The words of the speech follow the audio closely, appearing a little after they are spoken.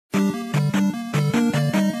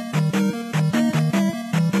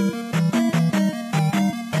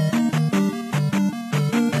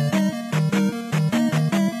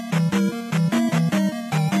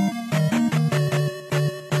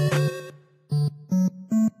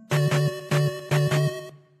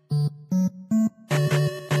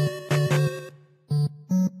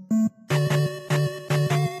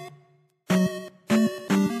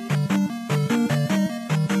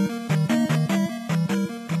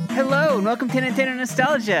Hello and welcome to Nintendo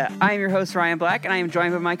Nostalgia. I am your host Ryan Black, and I am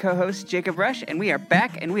joined by my co-host Jacob Rush, and we are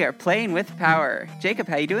back and we are playing with power. Jacob,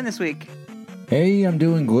 how you doing this week? Hey, I'm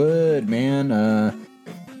doing good, man.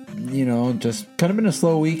 Just kind of been a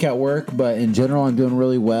slow week at work, but in general, I'm doing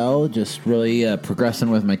really well. Just really progressing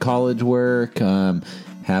with my college work,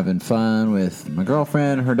 having fun with my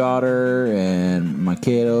girlfriend, her daughter, and my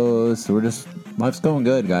kiddos. So life's going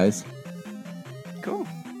good, guys. Cool.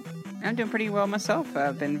 I'm doing pretty well myself.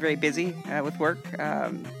 I've been very busy with work.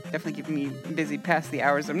 Definitely keeping me busy past the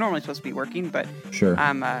hours I'm normally supposed to be working, but sure.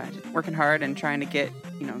 I'm working hard and trying to get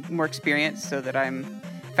more experience so that I'm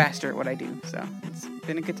faster at what I do. So it's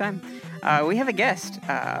been a good time. We have a guest.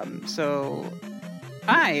 So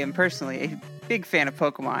I am personally a big fan of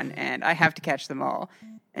Pokemon, and I have to catch them all.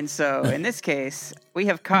 And so in this case, we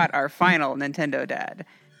have caught our final Nintendo dad.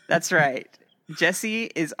 That's right. Jesse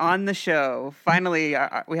is on the show. Finally,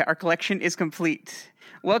 our collection is complete.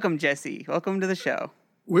 Welcome, Jesse. Welcome to the show.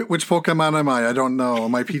 Which Pokemon am I? I don't know.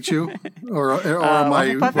 Am I Pichu? or am I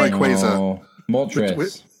Rayquaza? No,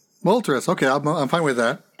 Moltres. Moltres. Okay, I'm fine with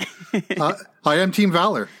that. I am Team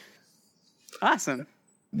Valor. Awesome.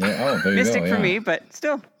 Yeah, there you Mystic go, for yeah. me, but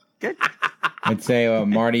still good. I'd say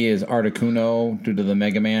Marty is Articuno due to the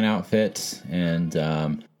Mega Man outfit, and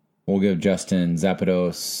we'll give Justin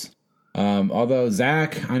Zapdos. Although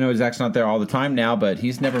Zach, I know Zach's not there all the time now, but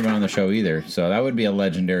he's never been on the show either, so that would be a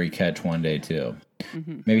legendary catch one day too.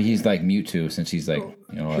 Mm-hmm. Maybe he's like Mewtwo, since he's like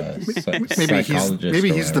a psychologist.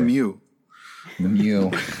 Maybe he's the Mew. The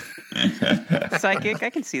Mew. Psychic, I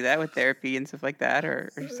can see that with therapy and stuff like that,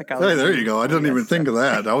 or psychology. Hey, there you go. I didn't even think of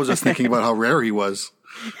that. I was just thinking about how rare he was.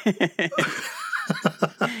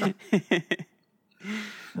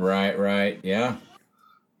 Right. Yeah.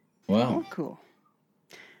 Well. Oh, cool.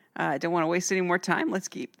 I don't want to waste any more time. Let's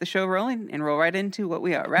keep the show rolling and roll right into what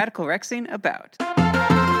we are Radical Rexing about.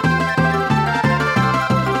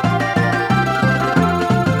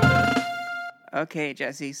 Okay,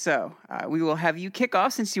 Jesse, so we will have you kick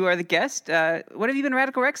off since you are the guest. What have you been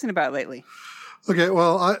Radical Rexing about lately? Okay,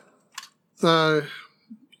 well, I'm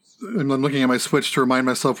looking at my Switch to remind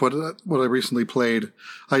myself what I recently played.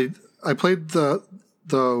 I played the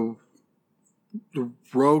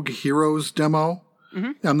Rogue Heroes demo.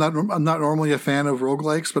 Mm-hmm. I'm not normally a fan of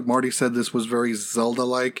roguelikes, but Marty said this was very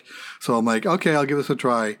Zelda-like, so I'm like, okay, I'll give this a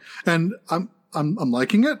try. And I'm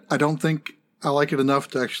liking it. I don't think I like it enough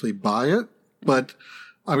to actually buy it, but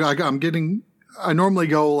I normally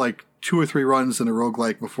go like 2 or 3 runs in a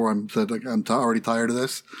roguelike before I'm already tired of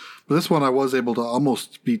this. But this one I was able to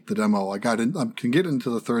almost beat the demo. I can get into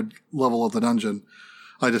the 3rd level of the dungeon.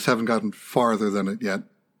 I just haven't gotten farther than it yet.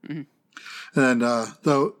 Mm-hmm. And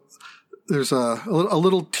though there's a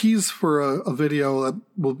little tease for a video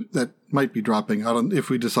that might be dropping. I don't if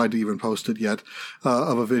we decide to even post it yet.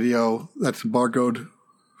 Of a video that's embargoed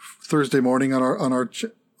Thursday morning on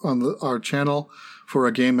our channel for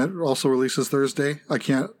a game that also releases Thursday.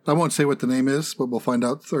 I won't say what the name is, but we'll find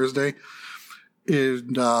out Thursday.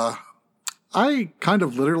 And I kind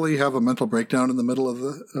of literally have a mental breakdown in the middle of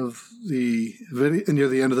the video, near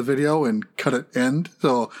the end of the video, and cut it end.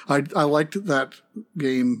 So I liked that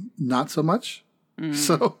game not so much. Mm.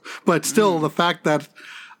 So, but still, the fact that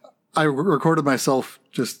I recorded myself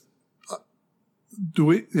just I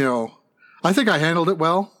think I handled it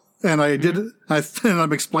well, and I did. And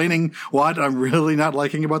I'm explaining what I'm really not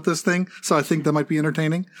liking about this thing. So I think that might be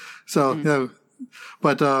entertaining. So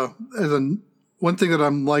but one thing that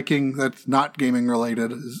I'm liking that's not gaming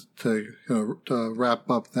related is to wrap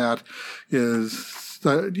up that is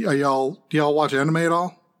do y'all watch anime at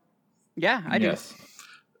all? Yeah, I do. Yes.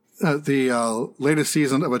 The latest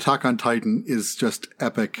season of Attack on Titan is just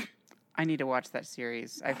epic. I need to watch that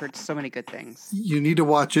series. I've heard so many good things. You need to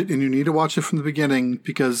watch it, and you need to watch it from the beginning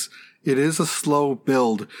because it is a slow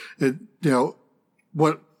build.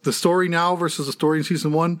 What the story now versus the story in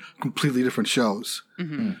season 1, completely different shows.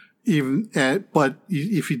 Mm-hmm. But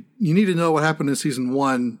if you need to know what happened in season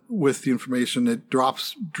 1 with the information, it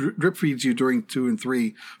drip feeds you during 2 and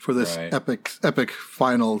 3 for this epic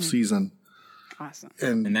final season. Awesome.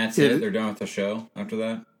 And that's it. They're done with the show after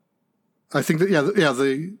that. I think that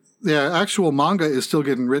the actual manga is still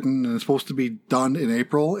getting written and it's supposed to be done in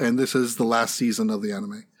April, and this is the last season of the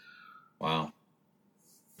anime. Wow.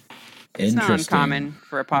 It's not uncommon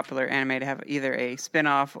for a popular anime to have either a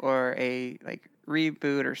spin-off or a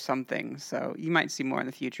reboot or something, so you might see more in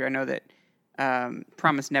the future. I know that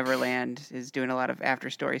Promised Neverland is doing a lot of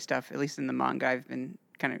after-story stuff, at least in the manga. I've been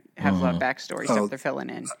kind of have a lot of backstory stuff they're filling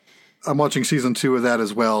in. I'm watching season 2 of that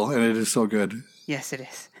as well, and it is so good. Yes, it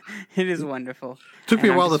is. It is wonderful. Took me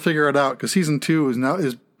a while to figure it out because season 2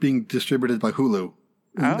 is being distributed by Hulu.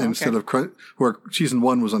 instead of where season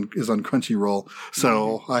 1 is on Crunchyroll.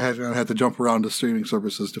 So I had to jump around to streaming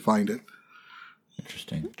services to find it.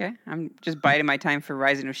 Interesting. Okay, I'm just biding my time for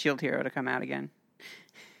Rising of Shield Hero to come out again.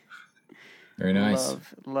 Very nice.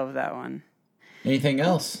 Love that one. Anything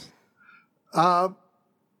else?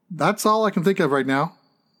 That's all I can think of right now.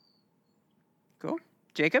 Cool.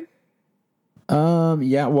 Jacob?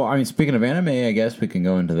 Yeah, well, I mean, speaking of anime, I guess we can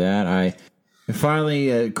go into that. I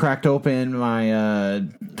finally cracked open my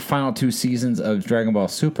final 2 seasons of Dragon Ball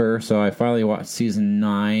Super, so I finally watched season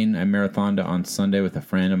 9. I marathoned it on Sunday with a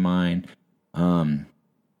friend of mine, and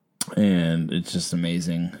it's just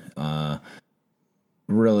amazing.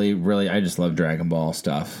 Really, really, I just love Dragon Ball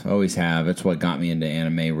stuff. Always have. It's what got me into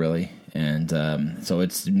anime, really. And so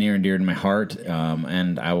it's near and dear to my heart.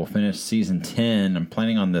 And I will finish season 10. I'm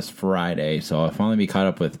planning on this Friday, so I'll finally be caught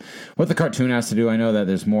up with what the cartoon has to do. I know that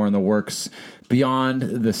there's more in the works beyond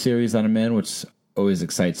the series that I'm in, which always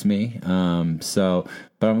excites me. But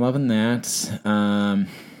I'm loving that. I'll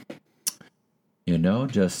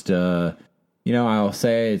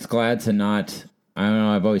say it's glad to not. I don't know.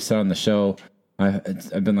 I've always said on the show,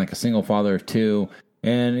 I've been like a single father of 2.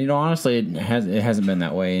 And, honestly, it hasn't been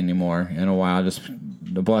that way anymore in a while. Just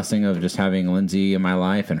the blessing of just having Lindsay in my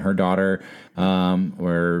life and her daughter,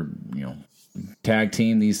 where, tag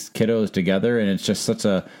team these kiddos together. And it's just such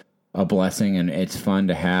a blessing. And it's fun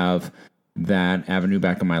to have that avenue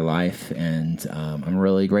back in my life. And I'm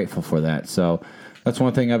really grateful for that. So that's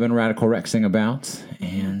one thing I've been Radical Rexing about.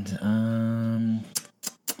 And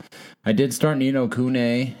I did start Ni no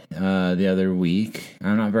Kune the other week.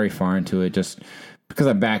 I'm not very far into it, just because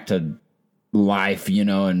I'm back to life,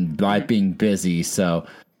 and life being busy. So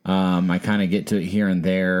I kind of get to it here and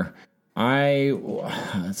there.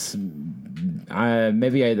 This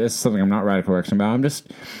is something I'm not Radical Rexing about. I'm just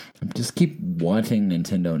keep wanting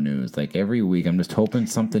Nintendo news. Like every week, I'm just hoping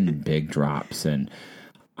something big drops, and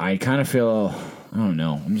I kind of feel, I don't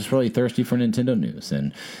know, I'm just really thirsty for Nintendo news.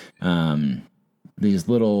 And these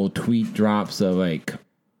little tweet drops of like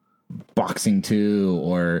Boxing 2,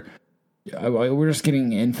 or we're just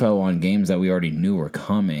getting info on games that we already knew were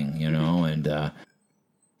coming, and I'm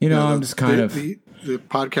just kind of. The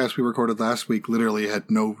podcast we recorded last week literally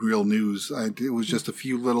had no real news. It was just a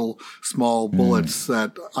few little small bullets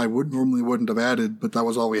that I wouldn't have added, but that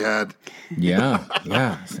was all we had. Yeah.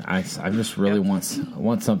 I just really want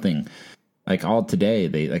something like all today.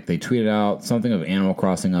 They tweeted out something of Animal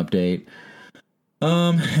Crossing update.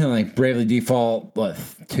 And like Bravely Default,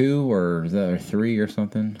 2 or is that 3 or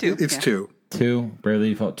something? 2. It's 2. 2. Bravely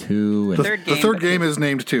Default 2. And the third game is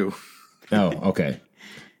named 2. Oh, okay.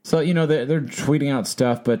 So, they're tweeting out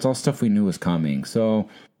stuff, but it's all stuff we knew was coming. So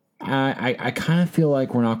I kind of feel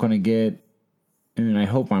like we're not going to get, I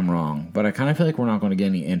hope I'm wrong, but I kind of feel like we're not going to get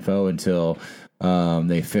any info until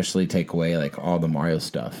they officially take away like all the Mario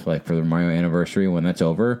stuff. Like for the Mario anniversary, when that's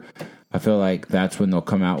over, I feel like that's when they'll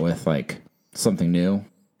come out with like something new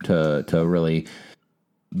to really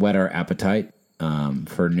whet our appetite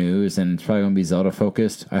for news, and it's probably going to be Zelda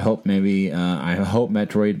focused. I hope I hope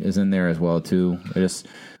Metroid is in there as well too.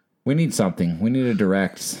 We need something. We need a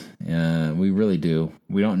direct. We really do.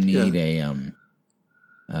 We don't need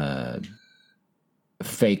a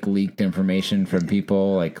fake leaked information from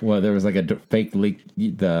people. Like, there was like a fake leak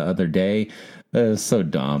the other day. It was so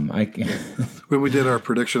dumb. When we did our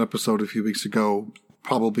prediction episode a few weeks ago,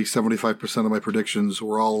 probably 75% of my predictions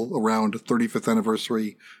were all around 35th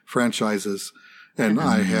anniversary franchises. And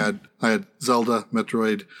I had Zelda,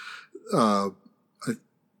 Metroid,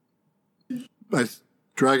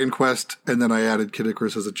 Dragon Quest, and then I added Kid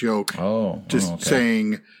Icarus as a joke.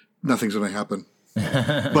 Saying nothing's going to happen.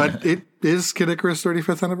 But it is Kid Icarus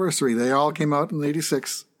 35th anniversary. They all came out in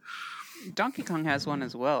 86. Donkey Kong has one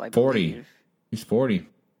as well, I 40. believe. He's 40.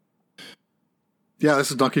 Yeah,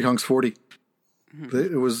 this is Donkey Kong's 40. Mm-hmm.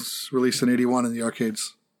 It was released in 81 in the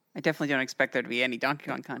arcades. I definitely don't expect there to be any Donkey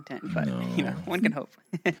Kong content, but, one can hope.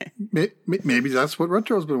 Maybe that's what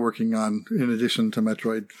Retro's been working on in addition to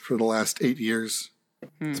Metroid for the last 8 years.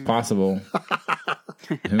 It's possible.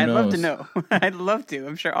 Who I'd knows? love to know. I'd love to.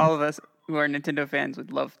 I'm sure all of us who are Nintendo fans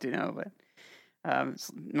would love to know, but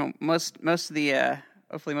most of the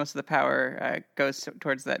hopefully most of the power goes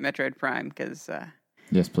towards that Metroid Prime because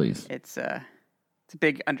yes, please. It's a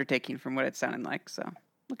big undertaking from what it's sounding like. So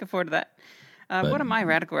looking forward to that. What am I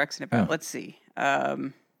Radical Rexing about? Let's see.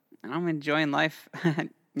 I'm enjoying life.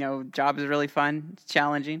 Job is really fun. It's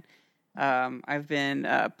challenging. I've been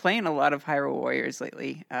playing a lot of Hyrule Warriors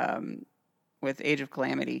lately with Age of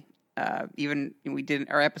Calamity. Even we did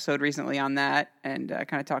our episode recently on that and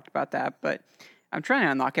kind of talked about that. But I'm trying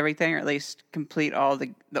to unlock everything, or at least complete all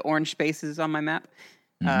the orange spaces on my map.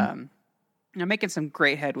 I'm making some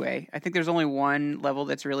great headway. I think there's only one level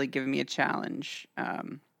that's really given me a challenge.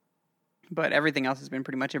 But everything else has been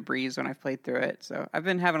pretty much a breeze when I've played through it. So I've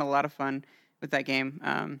been having a lot of fun with that game.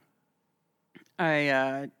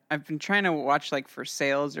 I've been trying to watch like for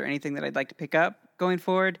sales or anything that I'd like to pick up going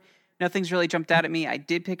forward. Nothing's really jumped out at me. I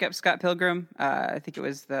did pick up Scott Pilgrim. I think it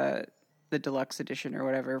was the deluxe edition or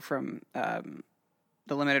whatever from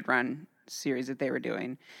the limited run series that they were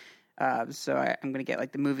doing. So I'm going to get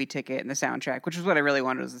like the movie ticket and the soundtrack, which is what I really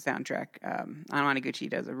wanted, was the soundtrack. Anamanaguchi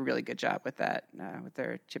does a really good job with that, with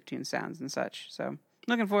their chiptune sounds and such. So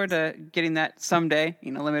looking forward to getting that someday.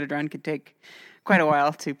 Limited run could take quite a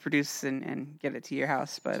while to produce and get it to your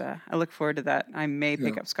house, but I look forward to that. I may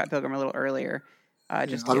pick up Scott Pilgrim a little earlier.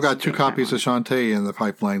 I've got 2 copies of Shantae in the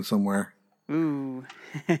pipeline somewhere. Ooh.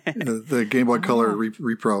 the Game Boy Color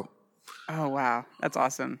Repro. Oh, wow. That's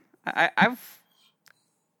awesome. It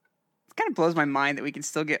kind of blows my mind that we can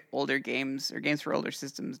still get older games or games for older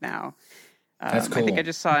systems now. That's cool. I think I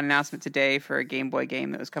just saw an announcement today for a Game Boy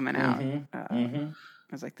game that was coming out. I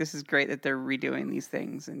was like, this is great that they're redoing these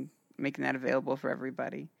things and making that available for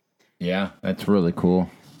everybody. Yeah, that's really cool.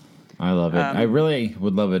 I love it. I really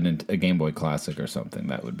would love it in a Game Boy Classic or something.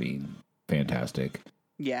 That would be fantastic.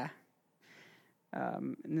 Yeah.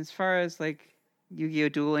 And as far as like Yu-Gi-Oh!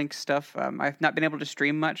 Duel Link stuff, I've not been able to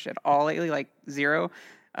stream much at all lately, like zero.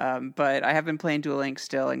 But I have been playing Duel Links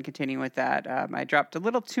still and continuing with that. I dropped a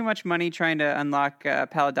little too much money trying to unlock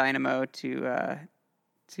Paladynamo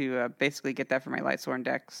to basically get that for my Lightsworn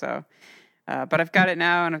deck. So, but I've got it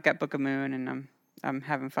now, and I've got Book of Moon, and I'm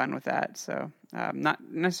having fun with that. So, not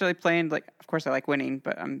necessarily playing like. Of course, I like winning,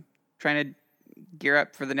 but I'm trying to gear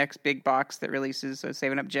up for the next big box that releases. So,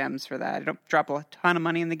 saving up gems for that. I don't drop a ton of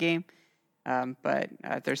money in the game. But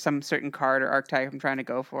if there's some certain card or archetype I'm trying to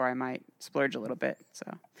go for, I might splurge a little bit. So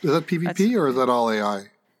is that PvP or is that all AI?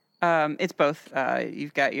 It's both.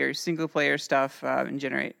 You've got your single player stuff and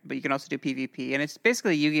generate, but you can also do PvP, and it's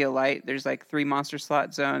basically Yu-Gi-Oh! Light. There's like 3 monster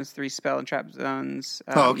slot zones, 3 spell and trap zones.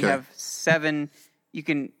 Okay. You have 7. You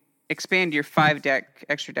can expand your 5 deck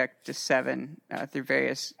extra deck to 7 through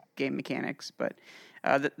various game mechanics, but.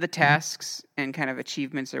 The tasks and kind of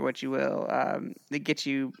achievements, or what you will, that get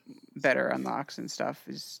you better unlocks and stuff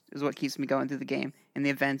is what keeps me going through the game. And the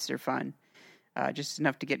events are fun, just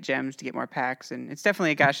enough to get gems, to get more packs, and it's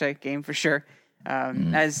definitely a gacha game for sure.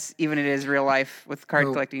 As even it is real life with card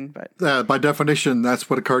collecting, but by definition, that's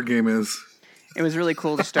what a card game is. It was really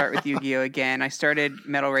cool to start with Yu-Gi-Oh! Again. I started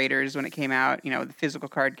Metal Raiders when it came out, the physical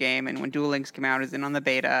card game, and when Duel Links came out, I was in on the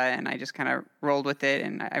beta, and I just kind of rolled with it,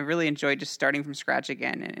 and I really enjoyed just starting from scratch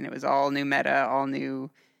again, and it was all new meta, all new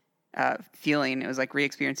feeling. It was like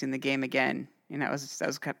re-experiencing the game again, and that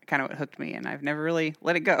was kind of what hooked me, and I've never really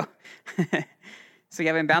let it go. So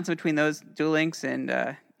yeah, I've been bouncing between those Duel Links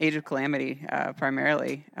and Age of Calamity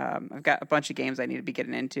primarily. I've got a bunch of games I need to be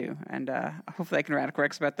getting into, and hopefully I can Radical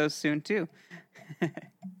Rex about those soon too.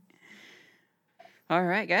 All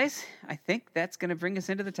right, guys. I think that's going to bring us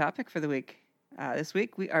into the topic for the week. This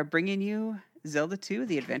week we are bringing you Zelda 2: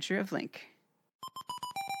 The Adventure of Link.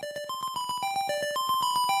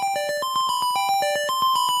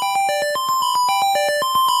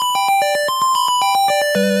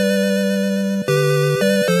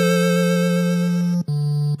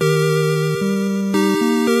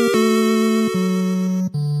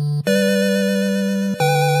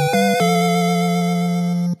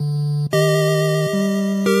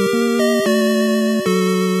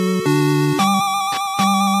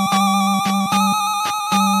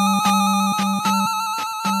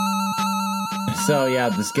 So yeah,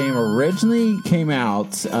 this game originally came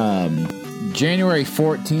out January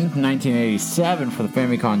 14th, 1987 for the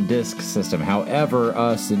Famicom Disk System. However,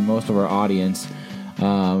 us and most of our audience,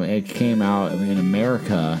 it came out in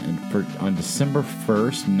America on December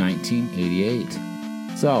 1st,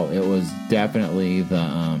 1988. So it was definitely the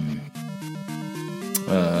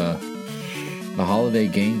holiday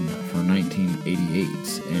game for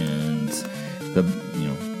 1988, and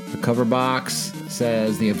the cover box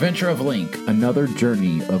says The Adventure of Link, another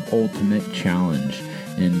journey of ultimate challenge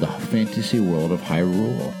in the fantasy world of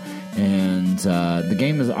Hyrule. And the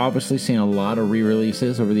game has obviously seen a lot of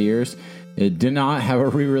re-releases over the years. It did not have a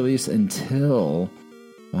re-release until,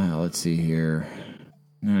 let's see here,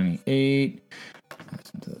 98.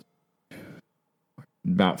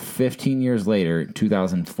 About 15 years later,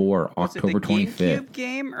 2004, October 25th. Was it the GameCube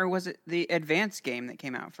game, or was it the Advance game that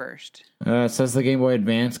came out first? It says the Game Boy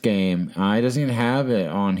Advance game. It doesn't even have it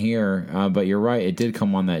on here, but you're right. It did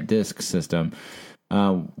come on that disc system.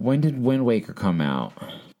 When did Wind Waker come out?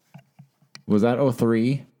 Was that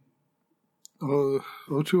 03? 02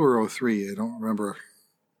 or 03? I don't remember.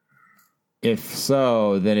 if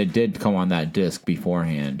so, then it did come on that disc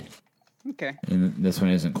beforehand. Okay. And this one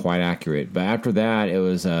isn't quite accurate. But after that, it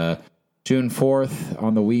was June 4th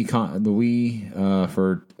on the Wii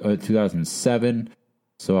for 2007.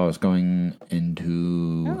 So I was going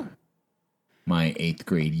into my 8th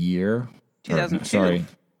grade year. 2002 sorry.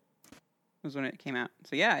 was when it came out.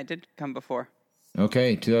 So yeah, it did come before.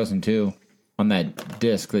 Okay, 2002 on that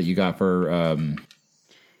disc that you got for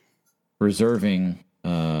reserving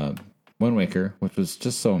Wind Waker, which was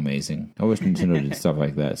just so amazing. I wish Nintendo did stuff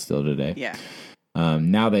like that still today. Yeah.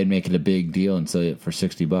 Now they'd make it a big deal and sell it for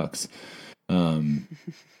 $60.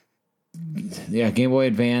 Game Boy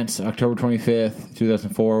Advance, October 25th,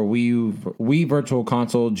 2004. Wii Virtual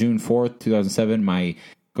Console, June 4th, 2007.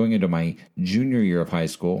 Going into my junior year of high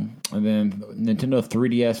school. And then Nintendo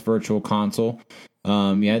 3DS Virtual Console.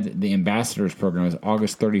 The Ambassadors program was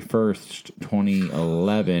August 31st,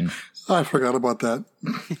 2011. I forgot about that.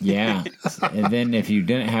 Yeah. And then if you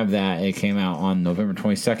didn't have that, it came out on November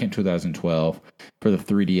 22nd, 2012 for the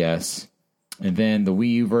 3DS. And then the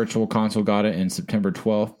Wii U Virtual Console got it in September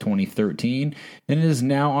 12th, 2013. And it is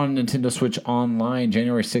now on Nintendo Switch Online,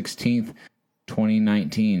 January 16th,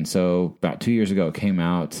 2019. So about 2 years ago it came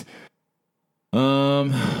out.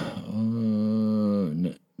 Nintendo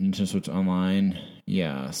Switch Online.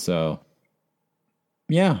 Yeah, so...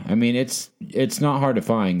 Yeah, I mean, it's not hard to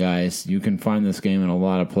find, guys. You can find this game in a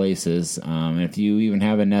lot of places. And if you even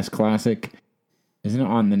have a NES Classic, isn't it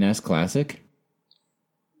on the NES Classic?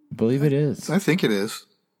 I believe it is. I think it is.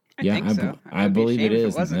 I believe it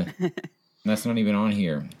is. That's not even on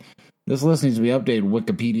here. This list needs to be updated,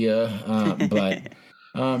 Wikipedia.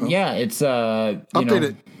 Yeah, it's update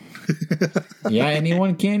it. Yeah,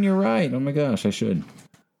 anyone can. You're right. Oh my gosh, I should.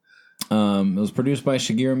 It was produced by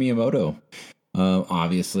Shigeru Miyamoto.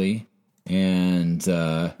 Obviously, and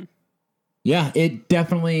this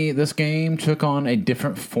game took on a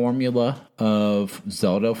different formula of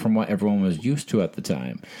Zelda from what everyone was used to at the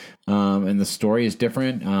time, and the story is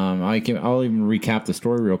different. I'll even recap the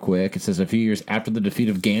story real quick. It says a few years after the defeat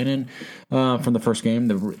of Ganon from the first game,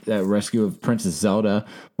 the rescue of Princess Zelda,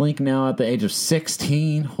 Link, now at the age of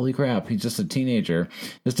 16, holy crap, he's just a teenager,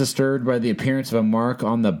 is disturbed by the appearance of a mark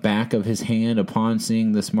on the back of his hand. Upon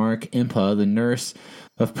seeing this mark, Impa, the nurse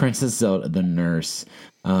of Princess Zelda,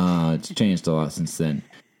 it's changed a lot since then.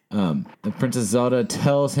 Princess Zelda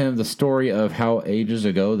tells him the story of how ages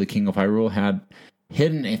ago the King of Hyrule had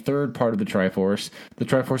hidden a third part of the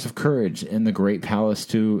Triforce of Courage, in the Great Palace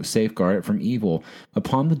to safeguard it from evil.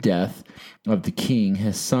 Upon the death of the king,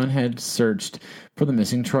 his son had searched for the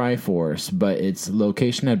missing Triforce, but its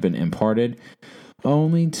location had been imparted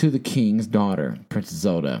only to the king's daughter, Princess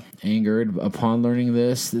Zelda. Angered upon learning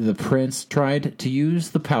this, the prince tried to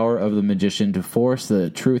use the power of the magician to force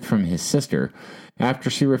the truth from his sister.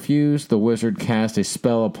 After she refused, the wizard cast a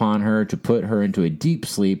spell upon her to put her into a deep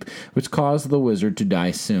sleep, which caused the wizard to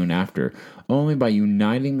die soon after. Only by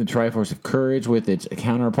uniting the Triforce of Courage with its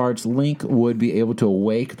counterparts, Link would be able to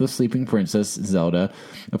awake the sleeping Princess Zelda.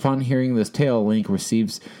 Upon hearing this tale, Link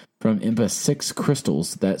receives from Impa 6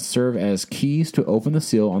 crystals that serve as keys to open the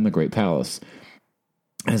seal on the Great Palace.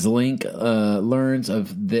 As Link learns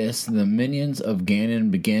of this, the minions of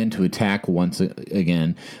Ganon began to attack once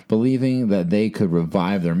again, believing that they could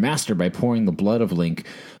revive their master by pouring the blood of Link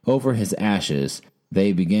over his ashes.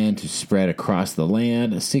 They began to spread across the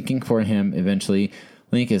land, seeking for him. Eventually,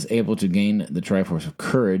 Link is able to gain the Triforce of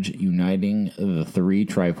Courage, uniting the 3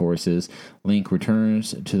 Triforces. Link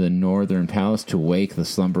returns to the Northern Palace to wake the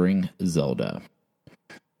slumbering Zelda.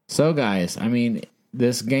 So, guys, I mean,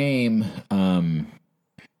 this game...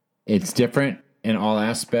 it's different in all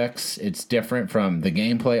aspects. It's different from the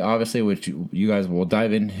gameplay, obviously, which you guys will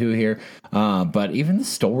dive into here. But even the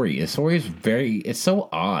story is it's so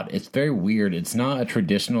odd. It's very weird. It's not a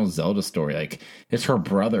traditional Zelda story. Like, it's her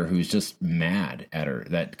brother who's just mad at her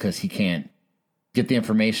because he can't get the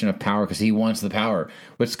information of power because he wants the power,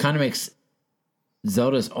 which kind of makes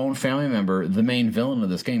Zelda's own family member the main villain of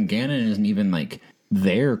this game. Ganon isn't even like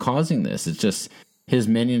there causing this. It's just his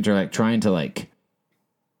minions are like trying to like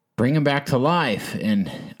bring him back to life,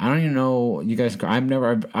 and I don't even know, you guys,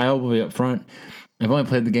 I'll be up front, I've only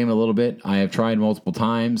played the game a little bit. I have tried multiple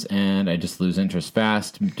times, and I just lose interest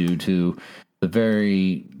fast due to the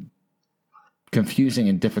very confusing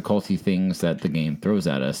and difficulty things that the game throws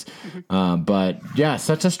at us. But yeah,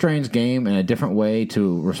 such a strange game and a different way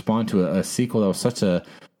to respond to a sequel that was such a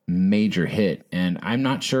major hit, and I'm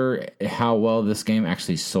not sure how well this game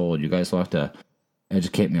actually sold. You guys will have to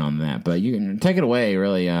educate me on that, but you can take it away.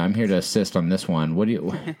 Really, I'm here to assist on this one. What do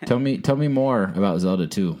you tell me more about Zelda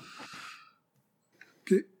 2?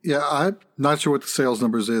 Yeah, I'm not sure what the sales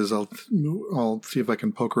numbers is. I'll see if I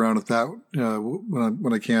can poke around at that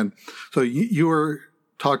when I can. So you were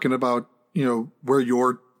talking about where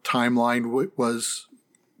your timeline was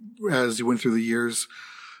as you went through the years.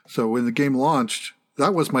 So when the game launched,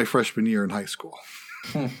 that was my freshman year in high school.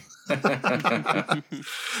 Oh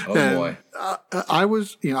boy! I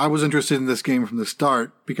was interested in this game from the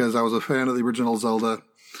start because I was a fan of the original Zelda,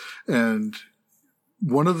 and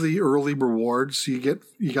one of the early rewards you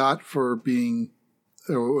got for being,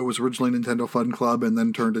 it was originally Nintendo Fun Club and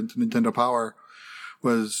then turned into Nintendo Power,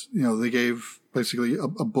 was, they gave basically a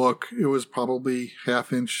book. It was probably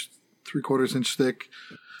 1/2 inch, 3/4 inch thick.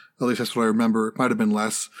 At least that's what I remember. It might have been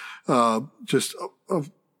less. Just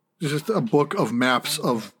a book of maps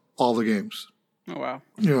of all the games. Oh, wow.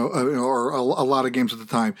 Or a lot of games at the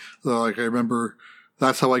time. So, like, I remember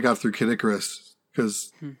that's how I got through Kid Icarus,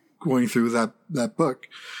 because going through that book.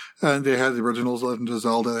 And they had the originals, Legend of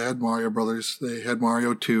Zelda, they had Mario Brothers, they had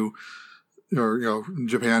Mario 2, or, in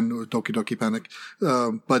Japan, Doki Doki Panic.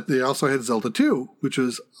 But they also had Zelda 2, which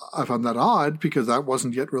I found that odd because that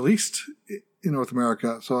wasn't yet released in North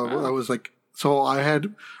America. So I was like, so I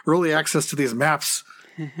had early access to these maps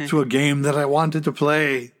to a game that I wanted to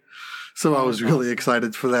play. So I was really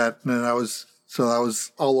excited for that. And I was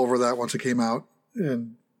all over that once it came out.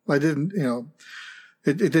 And I didn't,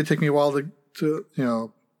 it did take me a while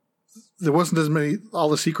to there wasn't as many, all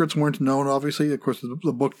the secrets weren't known, obviously. Of course,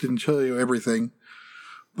 the book didn't show you everything.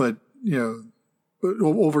 But,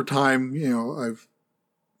 over time, I've,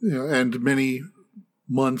 and many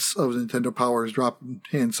months of Nintendo Power's dropping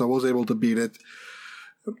hints, I was able to beat it.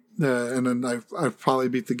 And then I've probably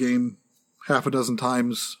beat the game 6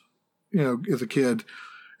 times, as a kid.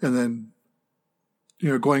 And then,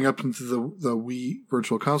 going up into the Wii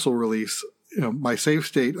Virtual Console release, my save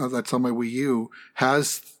state that's on my Wii U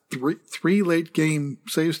has three late game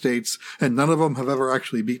save states, and none of them have ever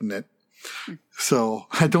actually beaten it. So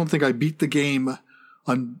I don't think I beat the game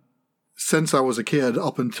since I was a kid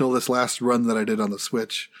up until this last run that I did on the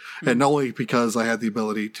Switch. And only because I had the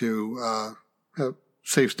ability to have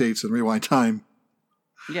save states and rewind time.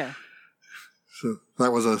 Yeah. So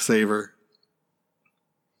that was a saver.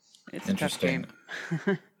 It's Interesting. a tough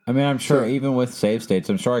game. I mean, I'm sure even with save states,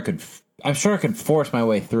 I'm sure I could force my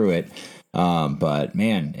way through it. But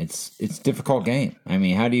man, it's a difficult game. I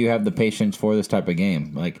mean, how do you have the patience for this type of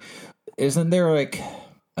game? Like, isn't there like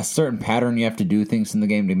a certain pattern you have to do things in the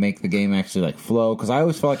game to make the game actually like flow? Because I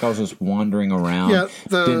always felt like I was just wandering around. Yeah,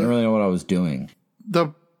 didn't really know what I was doing.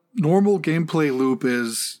 The normal gameplay loop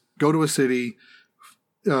is go to a city.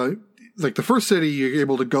 Like the first city, you're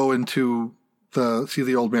able to go into see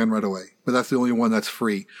the old man right away, but that's the only one that's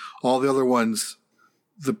free. All the other ones,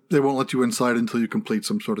 they won't let you inside until you complete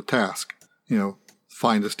some sort of task.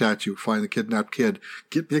 Find a statue, find the kidnapped kid,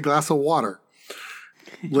 get me a glass of water,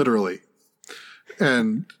 literally.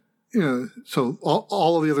 And, so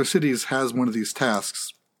all of the other cities has one of these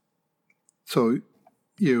tasks. So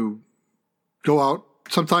you go out,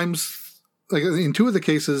 sometimes, like in 2 of the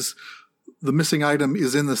cases, the missing item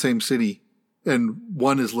is in the same city and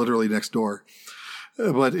one is literally next door.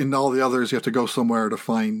 But in all the others, you have to go somewhere to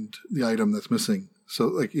find the item that's missing. So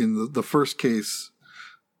like in the first case,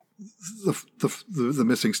 the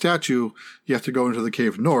missing statue, you have to go into the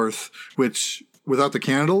Cave North, which without the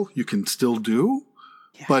candle, you can still do,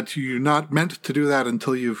 but you're not meant to do that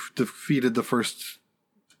until you've defeated the first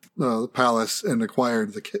palace and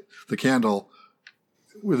acquired the candle.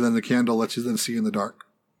 Then the candle lets you then see in the dark.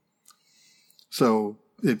 So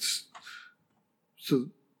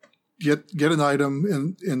get an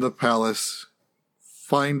item in the palace,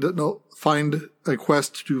 find a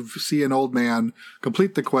quest to see an old man,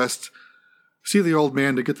 complete the quest, see the old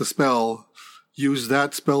man to get the spell, use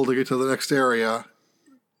that spell to get to the next area,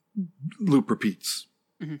 loop repeats.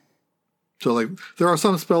 Mm-hmm. So like there are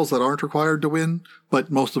some spells that aren't required to win, but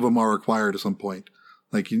most of them are required at some point.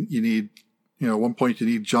 Like you need, at one point you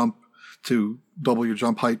need jump to double your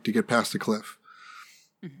jump height to get past the cliff.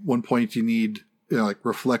 Mm-hmm. One point you need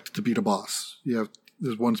reflect to beat a boss.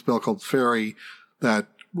 There's one spell called Fairy that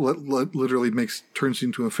literally turns you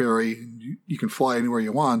into a fairy. You can fly anywhere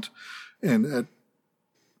you want, and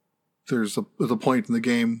there's a point in the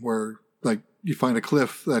game where like you find a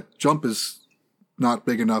cliff that jump is not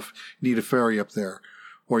big enough. You need a fairy up there,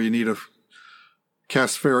 or you need to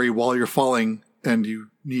cast fairy while you're falling, and you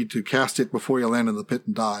need to cast it before you land in the pit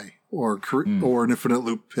and die, or an infinite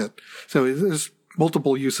loop pit. So there's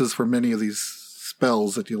multiple uses for many of these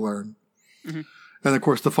spells that you learn. Mm-hmm. And of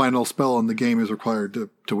course, the final spell in the game is required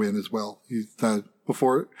to win as well.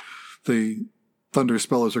 Before the Thunder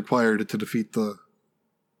spell is required to defeat the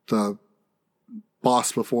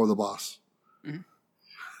boss before the boss.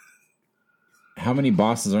 How many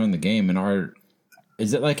bosses are in the game, and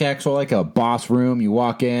is it like a boss room? You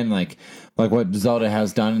walk in like what Zelda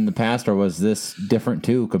has done in the past, or was this different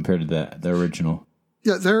too compared to the original?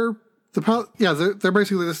 Yeah, they're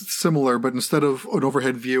basically similar, but instead of an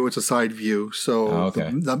overhead view, it's a side view. So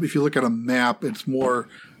if you look at a map, it's more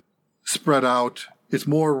spread out. It's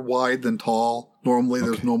more wide than tall. Normally,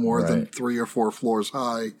 there's no more than 3 or 4 floors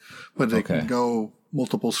high, but it can go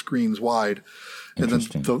multiple screens wide. And then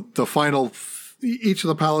the final, each of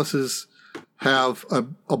the palaces have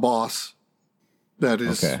a boss that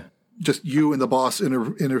is just you and the boss in a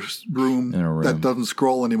room that doesn't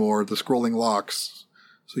scroll anymore. The scrolling locks.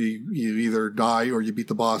 So you either die or you beat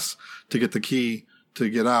the boss to get the key to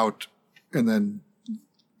get out, and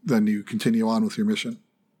then you continue on with your mission.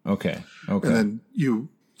 Okay. And then you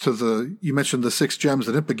mentioned the 6 gems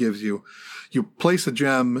that Impa gives you. You place a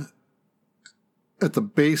gem at the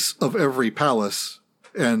base of every palace,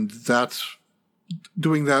 and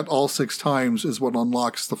doing that all 6 times is what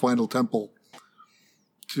unlocks the final temple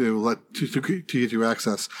to get you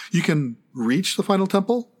access. You can reach the final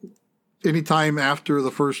temple anytime after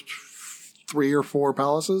the first 3 or 4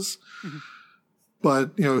 palaces. Mm-hmm.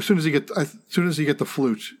 But, as soon as you get the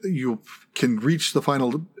flute, you can reach the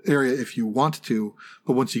final area if you want to.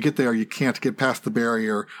 But once you get there, you can't get past the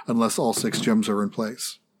barrier unless all 6 gems are in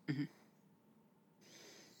place. Mm-hmm.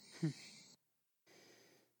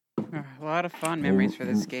 A lot of fond memories for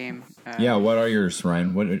this game. What are yours,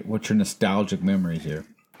 Ryan? What's your nostalgic memories here?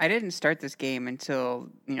 I didn't start this game until,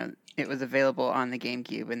 it was available on the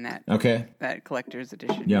GameCube in that collector's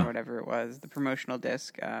edition or whatever it was, the promotional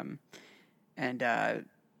disc. And I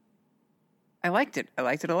liked it. I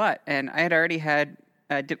liked it a lot. And I had already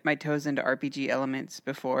dipped my toes into RPG elements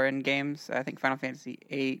before in games. I think Final Fantasy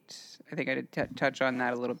VIII, I think I did touch on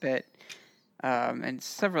that a little bit. And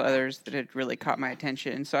several others that had really caught my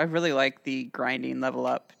attention. So I really liked the grinding level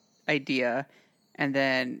up idea. And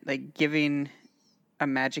then giving a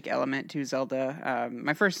magic element to Zelda.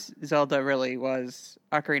 My first Zelda really was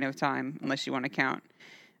Ocarina of Time, unless you want to count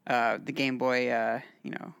the Game Boy,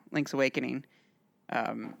 Link's Awakening.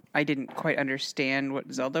 I didn't quite understand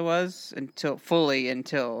what Zelda was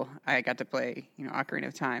until I got to play, Ocarina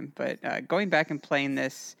of Time. But going back and playing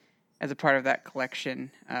this as a part of that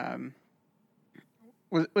collection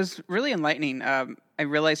was really enlightening. I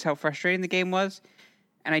realized how frustrating the game was.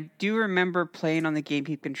 And I do remember playing on the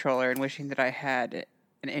GameCube controller and wishing that I had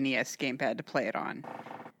an NES gamepad to play it on.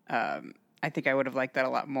 I think I would have liked that a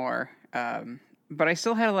lot more. But I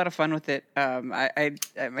still had a lot of fun with it.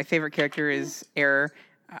 My favorite character is Air.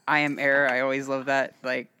 I am Air. I always loved that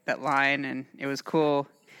line, and it was cool.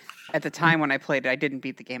 At the time when I played it, I didn't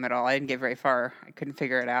beat the game at all. I didn't get very far. I couldn't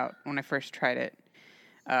figure it out when I first tried it.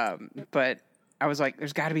 But I was like,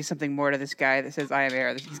 there's got to be something more to this guy that says I am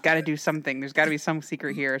Air. He's got to do something. There's got to be some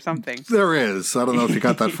secret here or something. There is. I don't know if you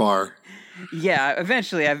got that far. Yeah,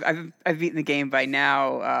 eventually I've beaten the game by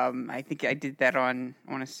now. I think I did that on,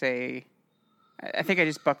 I think I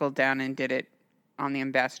just buckled down and did it on the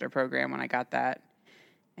Ambassador program when I got that,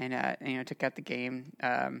 and took out the game.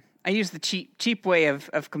 I used the cheap way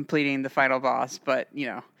of completing the final boss, but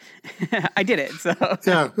I did it. So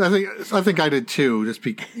yeah, I think I did too. Just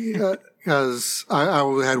because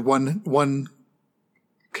I had one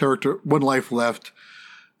character, one life left,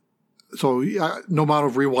 so no amount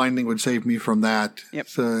of rewinding would save me from that. Yep.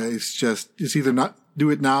 So it's either not do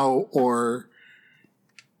it now or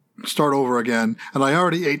start over again. And I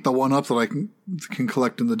already ate the 1-up that I can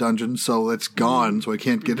collect in the dungeon, so it's gone, so I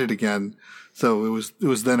can't get it again. So it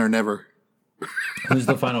was then or never. Who's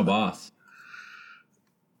the final boss?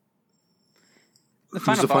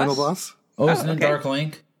 Who's the final boss? Oh, isn't it Dark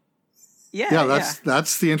Link? Yeah,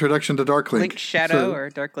 that's the introduction to Dark Link. Link Shadow or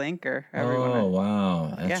Dark Link or however you want to. Oh,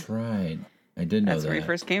 wow. That's right. I did know that. That's where he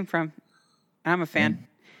first came from. I'm a fan.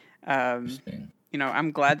 Interesting.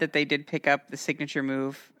 I'm glad that they did pick up the signature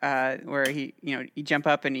move where you jump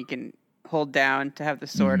up and you can hold down to have the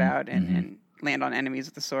sword out and land on enemies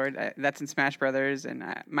with the sword. That's in Smash Brothers, and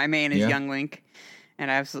my main is Young Link, and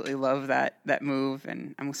I absolutely love that move,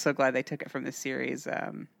 and I'm so glad they took it from this series.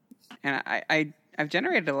 And I've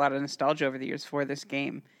generated a lot of nostalgia over the years for this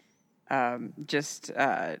game, just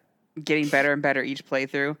getting better and better each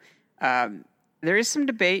playthrough. There is some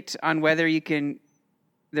debate on whether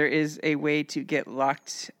there is a way to get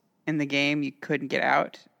locked in the game you couldn't get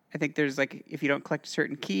out. I think there's if you don't collect a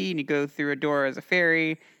certain key and you go through a door as a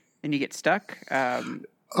fairy, then you get stuck.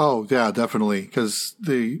 Oh yeah, definitely. Because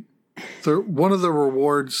one of the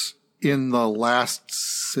rewards in the last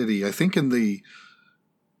city, I think in the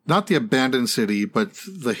not the abandoned city, but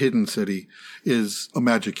the hidden city, is a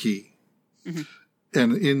magic key. Mm-hmm.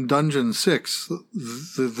 And in Dungeon 6,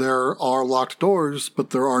 there are locked doors,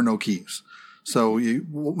 but there are no keys. So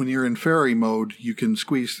when you're in fairy mode, you can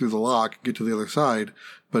squeeze through the lock, get to the other side.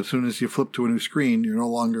 But as soon as you flip to a new screen, you're no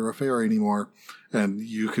longer a fairy anymore. And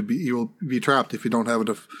you will be trapped if you don't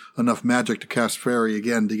have enough magic to cast fairy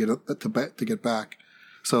again to get back.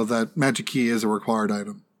 So that magic key is a required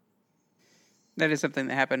item. That is something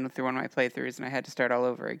that happened through one of my playthroughs, and I had to start all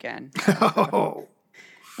over again. Oh.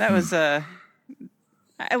 That was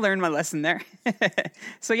I learned my lesson there.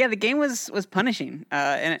 So yeah, the game was punishing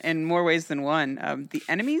in more ways than one. The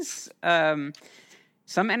enemies,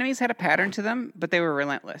 some enemies had a pattern to them, but they were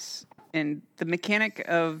relentless. And the mechanic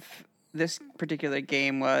of this particular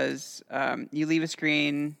game was you leave a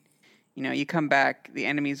screen, you come back, the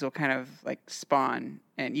enemies will kind of like spawn,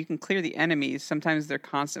 and you can clear the enemies. Sometimes they're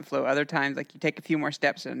constant flow. Other times, like you take a few more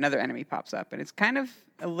steps and another enemy pops up, and it's kind of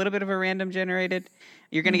a little bit of a random generated.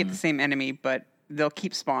 You're going to get the same enemy, but they'll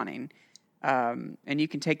keep spawning, and you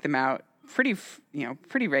can take them out pretty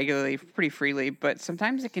regularly, pretty freely. But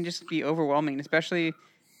sometimes it can just be overwhelming, especially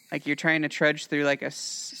like you're trying to trudge through like a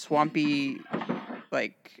swampy,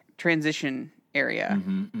 like transition area,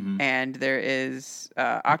 and there is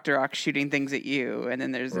Octorok shooting things at you, and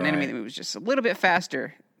then there's an enemy that moves just a little bit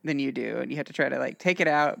faster than you do, and you have to try to like take it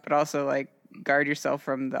out, but also like guard yourself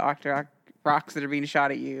from the Octorok rocks that are being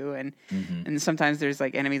shot at you, and sometimes there's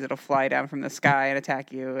like enemies that'll fly down from the sky and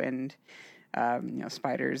attack you, and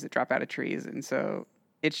spiders that drop out of trees, and so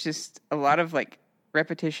it's just a lot of like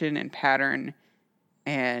repetition and pattern.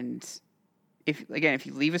 And if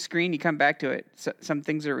you leave a screen, you come back to it. So, some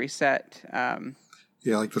things are reset.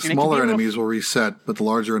 Like the smaller enemies will reset, but the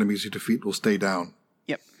larger enemies you defeat will stay down.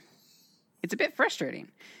 Yep, it's a bit frustrating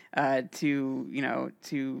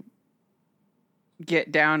to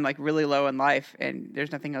get down like really low in life and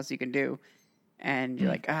there's nothing else you can do, and you're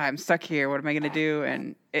like, I'm stuck here, what am I going to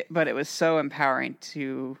do? But it was so empowering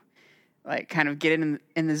to like kind of get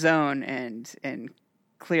in the zone and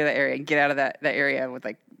clear that area and get out of that area with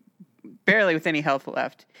like barely with any health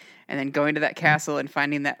left, and then going to that castle and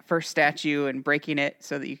finding that first statue and breaking it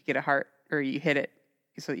so that you can get a heart, or you hit it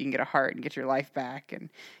so that you can get a heart and get your life back and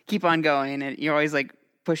keep on going, and you're always like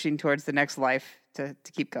pushing towards the next life to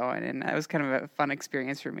keep going. And that was kind of a fun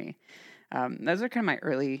experience for me. Those are kind of my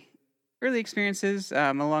early experiences,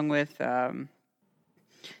 along with some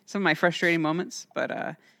of my frustrating moments.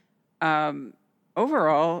 But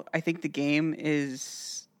overall, I think the game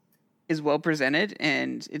is well presented,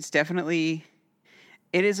 and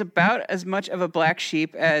it is about as much of a black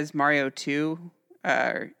sheep as Mario 2,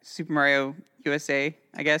 or Super Mario USA,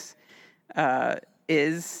 I guess,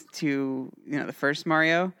 is to the first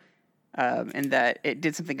Mario. And that it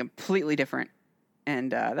did something completely different,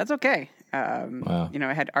 and that's okay. Wow. It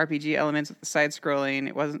had RPG elements with the side scrolling.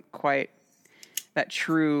 It wasn't quite that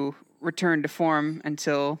true return to form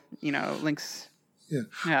until Link's.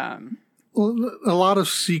 Yeah. Well, a lot of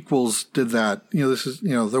sequels did that. This is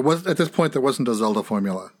there was at this point there wasn't a Zelda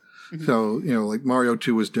formula, so like Mario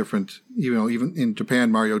 2 was different. Even in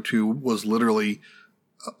Japan, Mario 2 was literally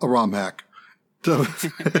a ROM hack. So,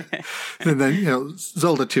 and then,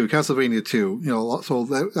 Zelda 2, Castlevania 2, so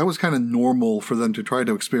that was kind of normal for them to try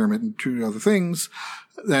to experiment and do other things.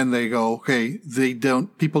 Then they go, okay,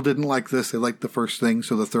 people didn't like this. They liked the first thing.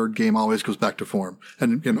 So the third game always goes back to form.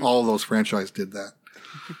 And all of those franchises did that.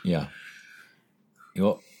 Yeah.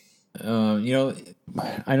 Well, I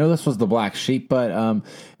know this was the black sheep, but,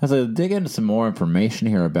 as I dig into some more information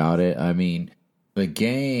here about it, I mean, the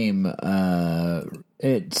game,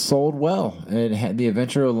 it sold well. It had the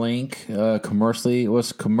Adventure of Link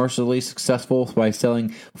was commercially successful by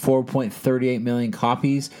selling 4.38 million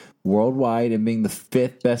copies worldwide and being the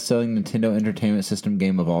 5th best-selling Nintendo Entertainment System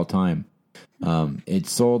game of all time. It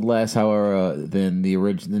sold less, however,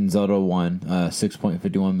 than Zelda 1,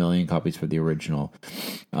 6.51 million copies for the original.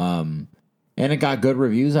 And it got good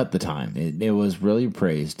reviews at the time. It was really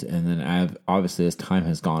praised. And then obviously as time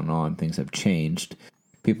has gone on, things have changed.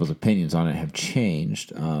 People's opinions on it have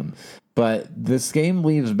changed. But this game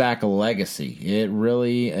leaves back a legacy. It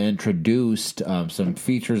really introduced some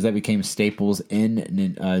features that became staples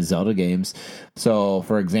in Zelda games. So,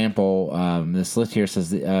 for example, this list here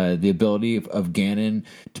says the ability of Ganon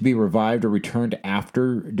to be revived or returned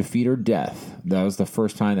after defeat or death. That was the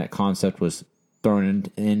first time that concept was thrown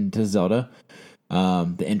into Zelda.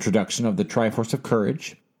 The introduction of the Triforce of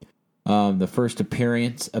Courage. The first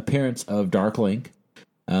appearance of Dark Link.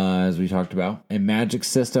 As we talked about, a magic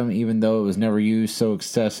system, even though it was never used so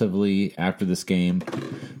excessively after this game.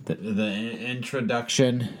 the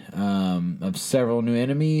introduction of several new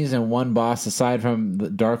enemies and one boss aside from the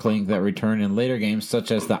Dark Link that return in later games,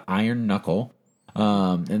 such as the Iron Knuckle.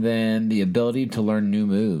 And then the ability to learn new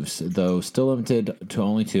moves, though still limited to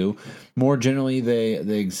only 2. More generally,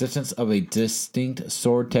 the existence of a distinct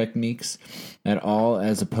sword techniques at all,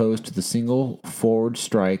 as opposed to the single forward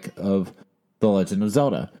strike of The Legend of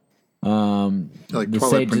Zelda. Like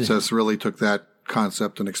Twilight Princess really took that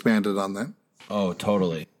concept and expanded on that. Oh,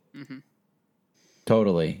 totally. Mm-hmm.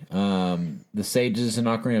 Totally. The sages in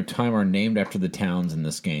Ocarina of Time are named after the towns in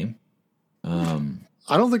this game.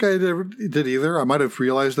 I don't think I ever did either. I might have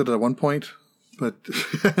realized it at one point, but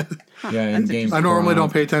yeah, in game I normally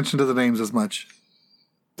don't pay attention to the names as much.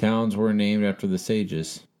 Towns were named after the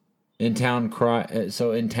sages. In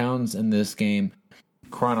towns in this game,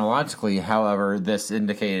 chronologically, however, this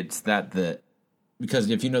indicates that because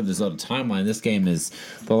if you know the Zelda timeline, this game is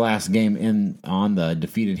the last game on the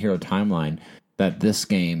Defeated Hero timeline. That this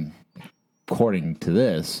game, according to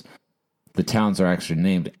this, the towns are actually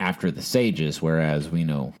named after the sages, whereas we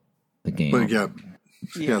know the game. But yeah,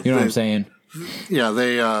 you know what I'm saying? Yeah,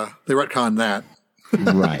 they retconned that.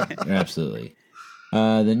 Right, absolutely.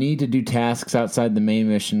 The need to do tasks outside the main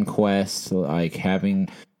mission quests, like having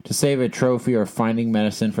to save a trophy or finding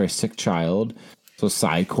medicine for a sick child. So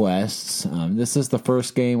side quests. This is the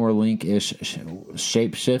first game where Link is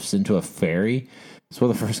shapeshifts into a fairy. It's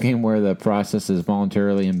the first game where the process is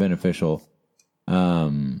voluntarily and beneficial.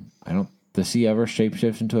 Does he ever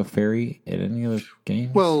shapeshift into a fairy at any other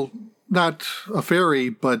game? Well, not a fairy,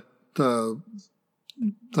 but like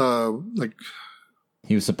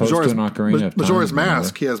he was supposed to in Ocarina of Time. Majora's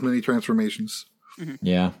Mask. He has many transformations. Mm-hmm.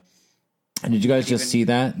 Yeah. And did you guys just see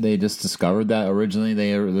that? They just discovered that originally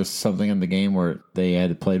there's something in the game where they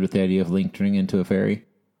had played with the idea of Link turning into a fairy.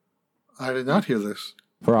 I did not hear this.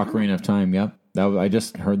 For Ocarina of Time, yep. I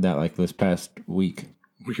just heard that like this past week.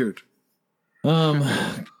 Weird.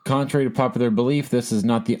 Contrary to popular belief, this is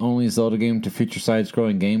not the only Zelda game to feature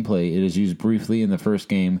side-scrolling gameplay. It is used briefly in the first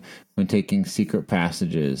game when taking secret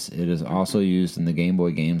passages. It is also used in the Game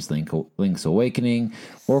Boy games Link's Awakening,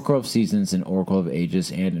 Oracle of Seasons, and Oracle of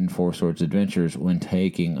Ages, and in Four Swords Adventures when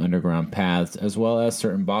taking underground paths, as well as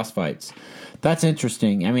certain boss fights. That's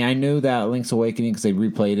interesting. I mean, I knew that Link's Awakening because they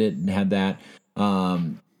replayed it and had that. I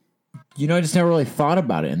just never really thought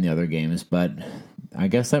about it in the other games, but I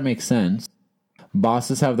guess that makes sense.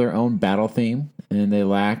 Bosses have their own battle theme, and they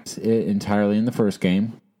lacked it entirely in the first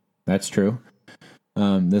game. That's true.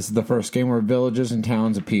 This is the first game where villages and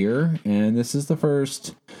towns appear, and this is the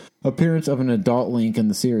first appearance of an adult Link in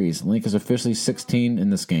the series. Link is officially 16 in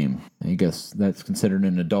this game. I guess that's considered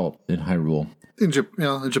an adult in Hyrule. In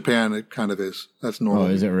Japan, it kind of is. That's normal. Oh,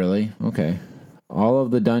 is it really? Okay. All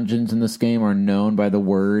of the dungeons in this game are known by the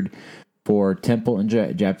word for temple in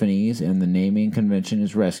Japanese, and the naming convention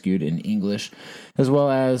is rescued in English, as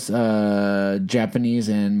well as Japanese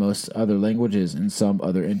and most other languages and some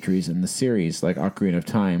other entries in the series, like Ocarina of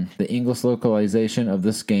Time. The English localization of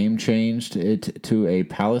this game changed it to a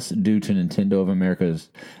palace due to Nintendo of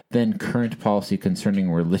America's then current policy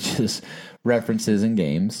concerning religious references in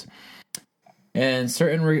games. And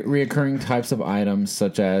certain reoccurring types of items,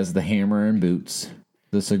 such as the hammer and boots,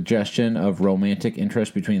 the suggestion of romantic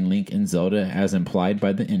interest between Link and Zelda as implied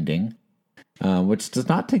by the ending, which does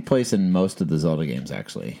not take place in most of the Zelda games,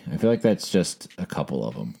 actually. I feel like that's just a couple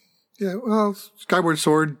of them. Yeah, well, Skyward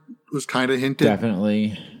Sword was kind of hinted.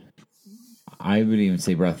 Definitely. I would even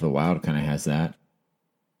say Breath of the Wild kind of has that.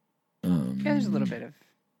 There's a little bit of...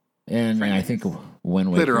 And I think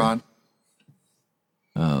Wind Waker. Later on.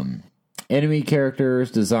 Enemy characters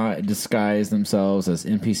disguise themselves as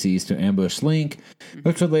NPCs to ambush Link,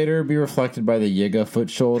 which would later be reflected by the Yiga foot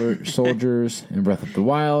soldiers in Breath of the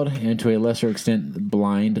Wild, and to a lesser extent,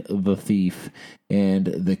 Blind the Thief and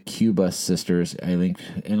the Cubus sisters, A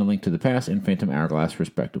Link to the Past and Phantom Hourglass,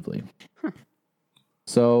 respectively.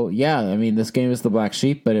 So, yeah, I mean, this game is the black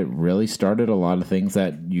sheep, but it really started a lot of things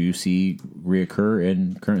that you see reoccur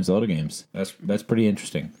in current Zelda games. That's pretty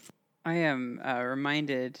interesting. I am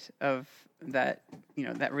reminded of that,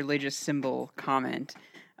 that religious symbol comment,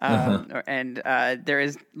 and there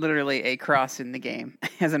is literally a cross in the game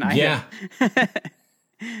as an item. Yeah,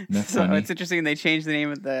 that's so funny. It's interesting they changed the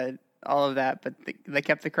name of all of that, but they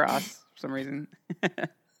kept the cross for some reason.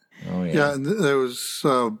 Oh yeah, yeah. And there was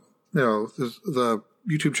the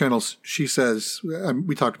YouTube channel. She says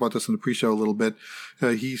we talked about this in the pre-show a little bit.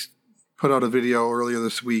 He put out a video earlier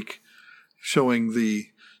this week showing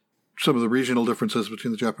some of the regional differences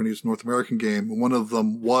between the Japanese and North American game. One of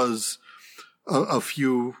them was a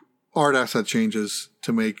few art asset changes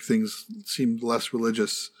to make things seem less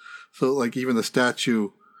religious. So, like, even the statue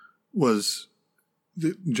was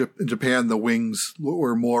in Japan, the wings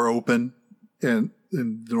were more open, and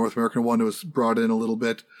in the North American one, it was brought in a little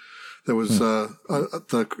bit. There was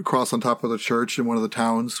the cross on top of the church in one of the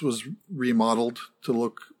towns was remodeled to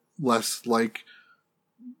look less like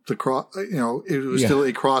the cross. You know, it was still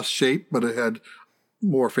a cross shape, but it had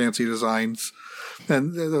more fancy designs.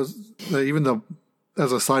 And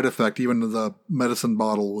as a side effect, even the medicine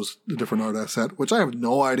bottle was a different art asset, which I have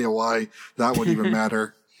no idea why that would even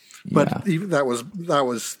matter. But even that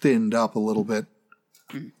was thinned up a little bit.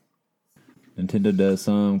 Nintendo does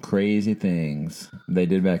some crazy things. They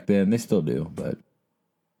did back then. They still do, but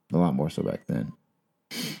a lot more so back then.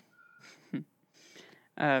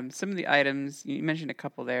 Some of the items, you mentioned a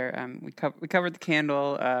couple there. We covered the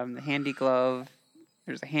candle, the handy glove.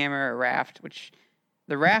 There's a hammer, a raft, which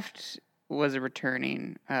the raft was a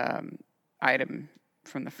returning item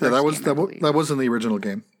from the first game. That was in the original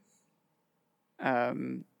game. I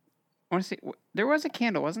want to say there was a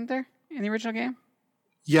candle, wasn't there, in the original game?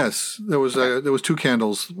 Yes, there was two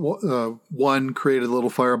candles. One created a little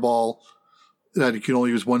fireball that you can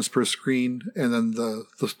only use once per screen, and then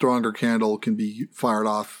the stronger candle can be fired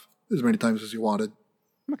off as many times as you wanted.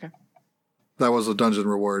 Okay. That was a dungeon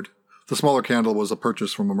reward. The smaller candle was a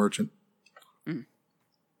purchase from a merchant. Mm.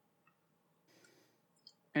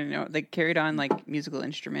 And they carried on like musical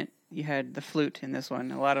instrument. You had the flute in this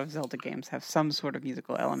one. A lot of Zelda games have some sort of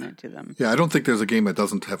musical element to them. Yeah, I don't think there's a game that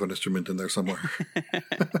doesn't have an instrument in there somewhere.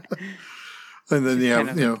 And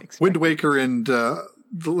then Wind Waker and The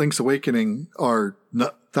Link's Awakening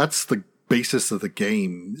that's the basis of the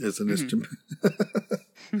game is an instrument.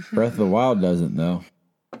 Breath of the Wild doesn't though.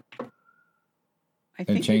 I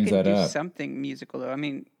think you can do something musical though. I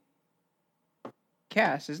mean,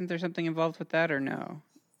 Cass, isn't there something involved with that or no?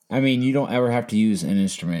 I mean, you don't ever have to use an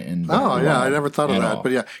instrument in the I never thought of that.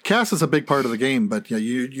 But yeah, Cass is a big part of the game, but yeah,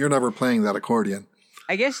 you're never playing that accordion.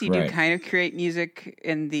 I guess you do kind of create music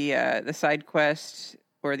in the side quest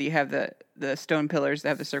where you have the stone pillars that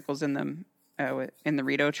have the circles in them in the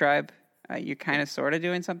Rito tribe. You're kind of sort of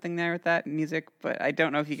doing something there with that music, but I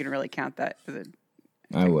don't know if you can really count that as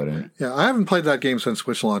I wouldn't. Yeah, I haven't played that game since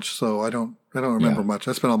Switch launch, so I don't remember much.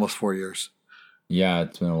 That's been almost 4 years. Yeah,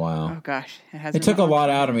 it's been a while. Oh gosh, it took a lot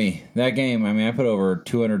out of me. That game. I mean, I put over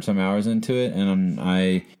 200 some hours into it, and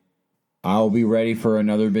I'll be ready for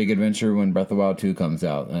another big adventure when Breath of the Wild 2 comes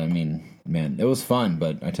out. I mean, man, it was fun,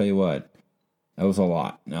 but I tell you what, that was a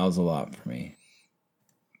lot. That was a lot for me.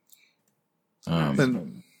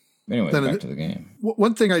 Anyway, back to the game.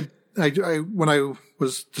 One thing I when I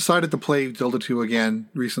was decided to play Zelda 2 again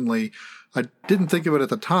recently, I didn't think of it at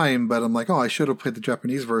the time, but I'm like, I should have played the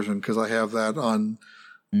Japanese version because I have that on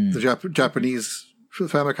the Japanese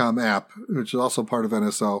Famicom app, which is also part of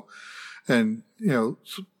NSO. And,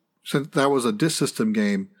 since that was a disk system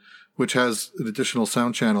game, which has an additional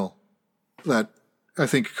sound channel that I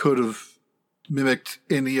think could have mimicked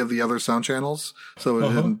any of the other sound channels. So it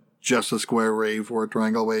didn't just a square wave or a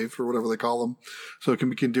triangle wave or whatever they call them. So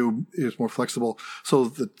it's more flexible. So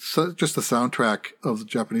just the soundtrack of the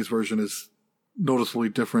Japanese version is noticeably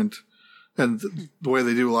different. And the way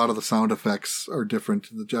they do a lot of the sound effects are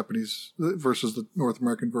different in the Japanese versus the North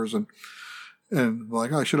American version. And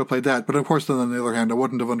like, I should have played that. But of course, then on the other hand, I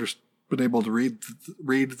wouldn't have been able to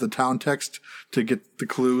read the town text to get the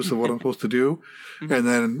clues of what I'm supposed to do. And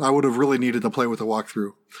then I would have really needed to play with the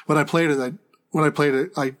walkthrough. When I played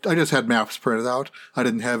it, I just had maps printed out. I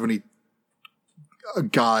didn't have a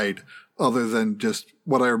guide other than just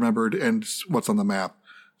what I remembered and what's on the map.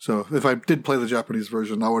 So if I did play the Japanese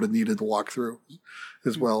version, I would have needed the walkthrough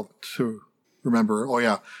as well to remember. Oh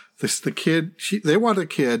yeah, the kid. They want a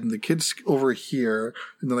kid, and the kid's over here,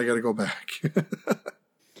 and then I got to go back.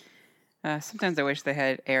 Sometimes I wish they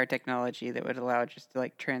had AR technology that would allow just to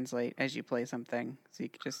translate as you play something, so you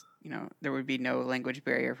could just there would be no language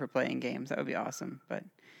barrier for playing games. That would be awesome, but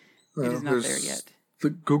it is not there yet. The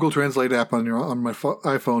Google Translate app on my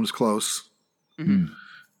iPhone is close. Mm-hmm.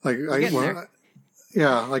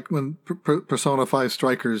 Like when Persona 5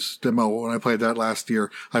 Strikers demo, when I played that last year,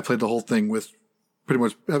 I played the whole thing with pretty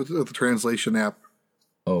much the translation app.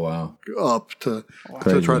 Oh wow! Up to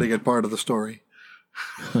try to get part of the story.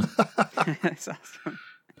 That's awesome.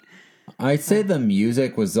 I'd say the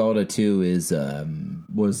music with Zelda 2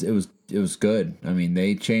 was good. I mean,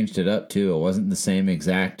 they changed it up too. It wasn't the same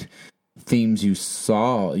exact themes you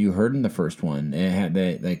heard in the first one. It had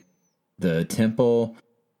the temple,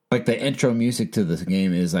 like the intro music to this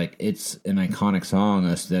game is it's an iconic song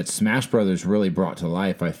that Smash Brothers really brought to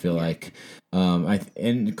life. I feel like,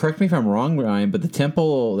 and correct me if I'm wrong, Ryan, but the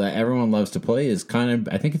temple that everyone loves to play is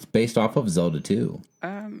I think it's based off of Zelda 2.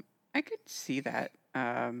 I could see that.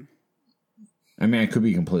 I mean, I could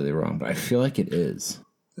be completely wrong, but I feel like it is.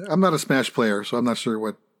 I'm not a Smash player, so I'm not sure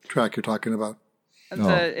what track you're talking about.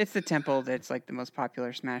 It's the temple that's like the most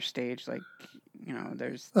popular Smash stage. Like, you know,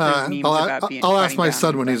 there's memes about being. I'll ask my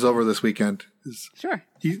son when he's over this weekend. Sure.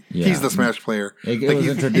 He's the Smash player.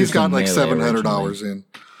 He's got like Melee 700 originally. hours in.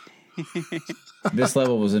 This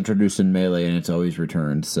level was introduced in Melee, and it's always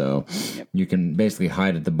returned. So you can basically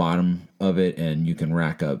hide at the bottom of it, and you can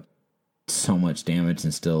rack up so much damage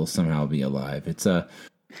and still somehow be alive. It's a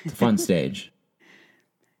fun stage.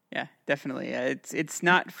 Yeah, definitely. It's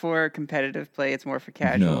not for competitive play. It's more for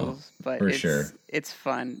casuals. But for it's, sure. It's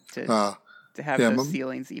fun to have those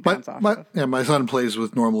ceilings that you bounce off of. Yeah, my son plays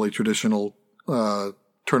with normally traditional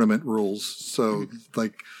tournament rules. So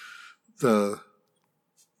like the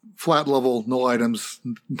flat level, no items,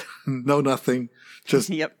 no nothing.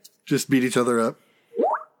 Just just beat each other up.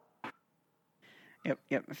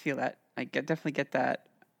 Yep. I feel that. I definitely get that.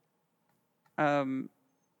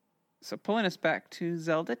 So pulling us back to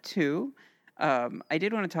Zelda 2, I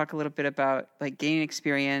did want to talk a little bit about like gaining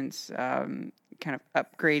experience, kind of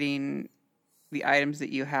upgrading the items that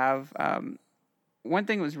you have. One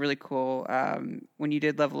thing that was really cool when you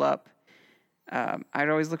did level up. I'd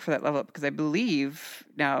always look for that level up because I believe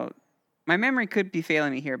now my memory could be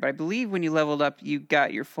failing me here, but I believe when you leveled up, you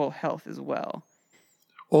got your full health as well.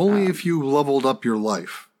 Only if you leveled up your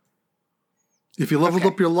life. If you leveled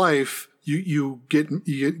up your life, you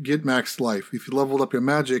get max life. If you leveled up your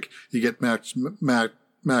magic, you get max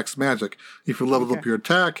magic. If you leveled up your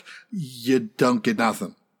attack, you don't get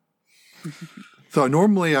nothing. So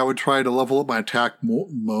normally I would try to level up my attack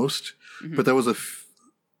most, but there was a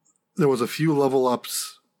few level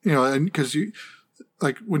ups, you know, and because you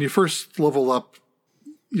like when you first level up,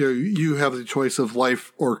 you have the choice of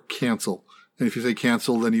life or cancel. And if you say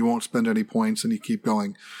cancel, then you won't spend any points and you keep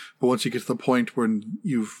going. But once you get to the point when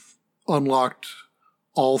you've unlocked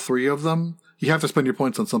all three of them, you have to spend your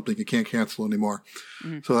points on something. You can't cancel anymore.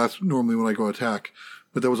 So that's normally when I go attack.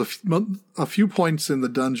 But there was a few points in the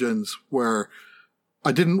dungeons where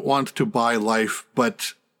I didn't want to buy life,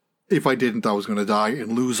 but if I didn't, I was going to die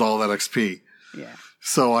and lose all that XP. Yeah.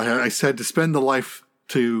 So I said to spend the life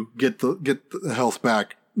to get the health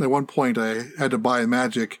back. At one point, I had to buy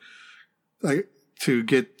magic to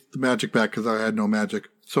get the magic back because I had no magic.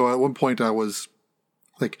 So at one point, I was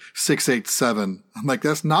like 687. I'm like,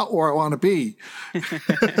 that's not where I want to be.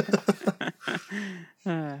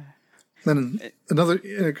 Then another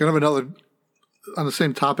on the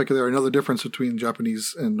same topic there, another difference between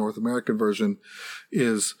Japanese and North American version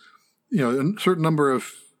is, you know, a certain number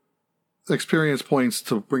of experience points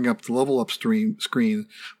to bring up the level up screen,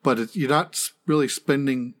 but you're not really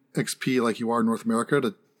spending XP like you are in North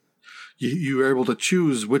America. You're able to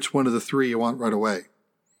choose which one of the three you want right away.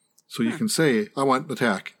 So you can say, I want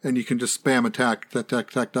attack, and you can just spam attack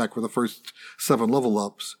for the first 7 level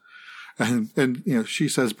ups. And you know, she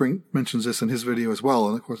mentions this in his video as well.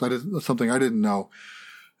 And of course, that's something I didn't know.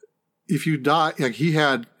 If you die, like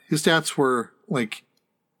his stats were like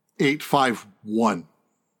 851.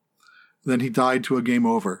 Then he died to a game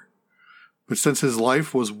over. But since his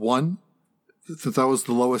life was 1, since that was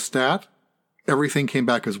the lowest stat, everything came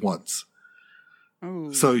back as ones.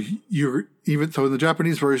 Oh. So in the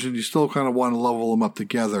Japanese version, you still kind of want to level them up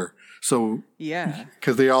together. So yeah,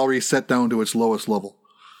 because they all reset down to its lowest level.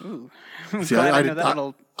 Ooh. See, I did not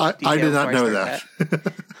know that.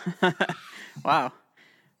 Wow.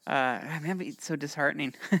 Man, it's so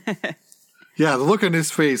disheartening. Yeah, the look on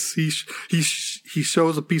his face, he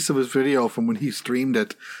shows a piece of his video from when he streamed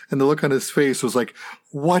it, and the look on his face was like,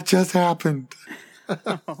 what just happened?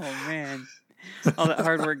 Oh, man. All that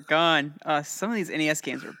hard work gone. Some of these NES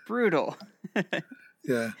games were brutal.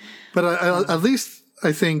 Yeah. But at least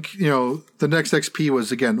I think, you know, the next XP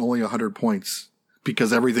was, again, only 100 points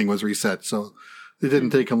because everything was reset. So it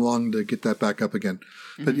didn't take him long to get that back up again.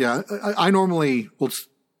 But yeah, I normally will,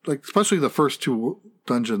 like, especially the first 2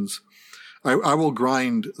 dungeons, I will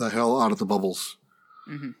grind the hell out of the bubbles.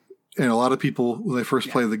 And a lot of people, when they first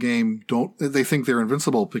play the game, they think they're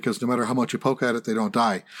invincible because no matter how much you poke at it, they don't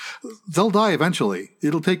die. They'll die eventually.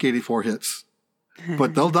 It'll take 84 hits,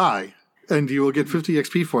 but they'll die, and you will get 50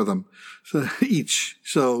 XP for them each.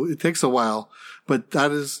 So it takes a while, but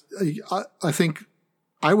that is, I think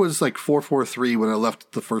I was like 443 when I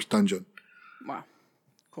left the first dungeon. Wow.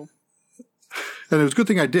 Cool. And it was a good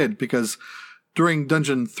thing I did because during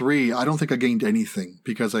dungeon 3, I don't think I gained anything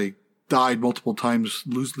because I died multiple times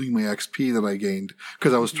losing my XP that I gained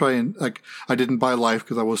because I was trying, like, I didn't buy life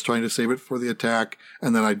because I was trying to save it for the attack,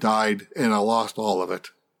 and then I died and I lost all of it.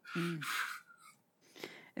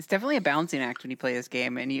 It's definitely a balancing act when you play this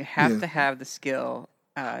game, and you have to have the skill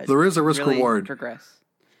There is a risk really reward. progress.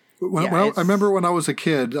 I remember when I was a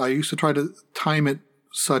kid, I used to try to time it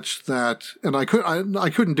such that, and I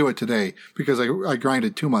couldn't do it today because I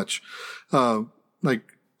grinded too much. Like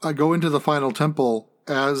I go into the final temple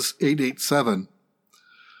as 887,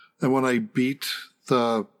 and when I beat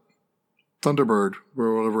the Thunderbird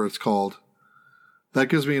or whatever it's called, that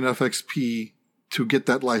gives me enough XP to get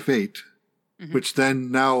that life 8, which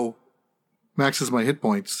then now maxes my hit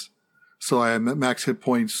points. So I am at max hit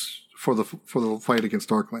points for the fight against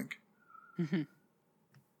Darklink. Mm-hmm.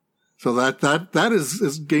 So that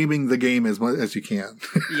is gaming the game as much as you can.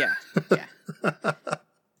 Yeah.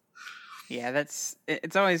 Yeah, that's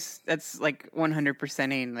like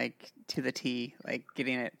 100%ing like to the T, like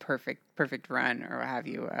getting it perfect run or what have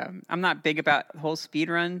you. I'm not big about whole speed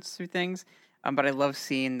runs through things, but I love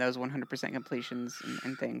seeing those 100% completions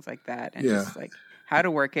and things like that, and just like how to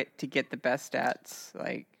work it to get the best stats,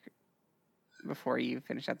 like before you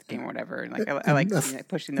finish out the game or whatever. Like I like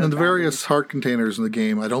pushing those. And the various heart containers in the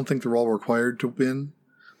game, I don't think they're all required to win,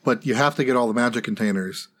 but you have to get all the magic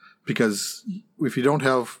containers, because if you don't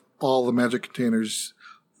have all the magic containers,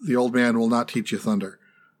 the old man will not teach you Thunder.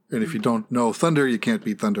 And if you don't know Thunder, you can't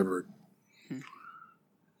beat Thunderbird.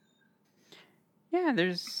 Yeah,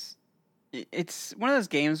 it's one of those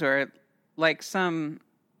games where, like some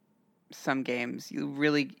games, you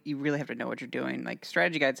really have to know what you're doing. Like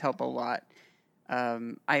strategy guides help a lot.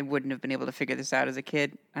 I wouldn't have been able to figure this out as a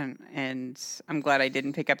kid, and I'm glad I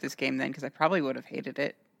didn't pick up this game then, because I probably would have hated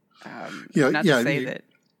it.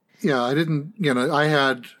 Yeah, I didn't. I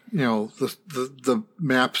had the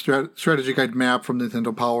map strategy guide map from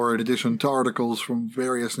Nintendo Power, in addition to articles from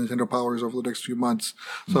various Nintendo Powers over the next few months.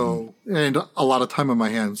 So, and a lot of time on my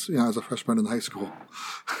hands, as a freshman in high school,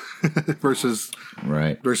 versus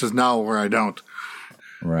now where I don't.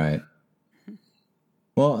 Right.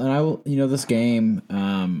 Well, and I will. This game,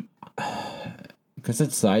 because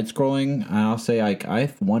it's side scrolling, I'll say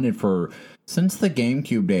I've wanted since the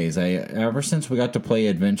GameCube days. Ever since we got to play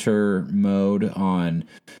adventure mode on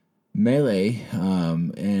Melee,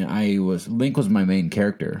 and Link was my main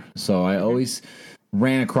character, so I always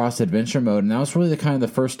ran across adventure mode, and that was really the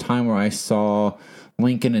first time where I saw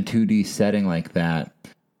Link in a 2D setting like that.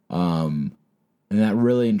 And that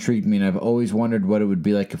really intrigued me, and I've always wondered what it would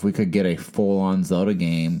be like if we could get a full-on Zelda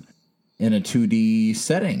game in a 2D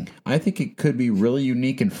setting. I think it could be really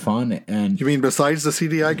unique and fun. And you mean besides the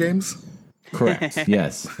CDI games? Correct.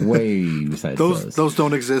 Yes, way besides those. Those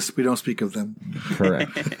don't exist. We don't speak of them.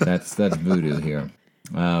 Correct. That's voodoo here.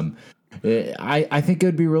 I think it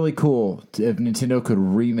would be really cool if Nintendo could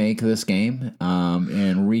remake this game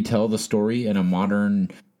and retell the story in a modern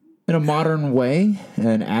way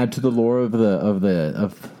and add to the lore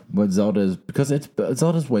of what Zelda is, because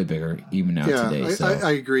Zelda's way bigger even now today. So.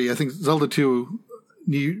 I agree. I think Zelda 2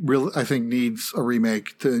 needs a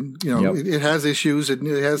remake. It has issues and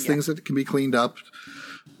it has things that can be cleaned up,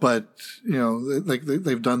 but like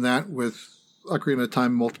they've done that with Ocarina of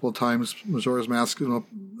Time multiple times, Majora's Mask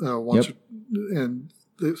once, and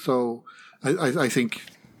so I think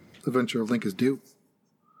Adventure of Link is due.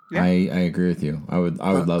 Yeah. I agree with you. I would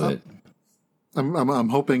love it. I'm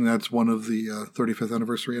hoping that's one of the 35th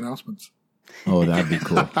anniversary announcements. Oh, that'd be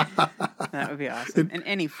cool. That would be awesome. In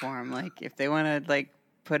any form, like if they want to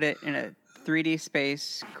put it in a 3D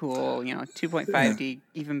space, cool. 2.5D,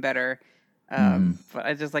 even better. But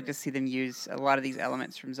I just like to see them use a lot of these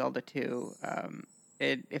elements from Zelda 2.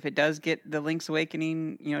 If it does get the Link's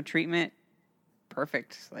Awakening, treatment,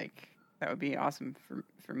 perfect. Like that would be awesome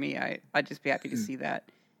for me. I'd just be happy to see that.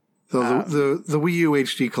 So the Wii U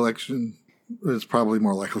HD collection is probably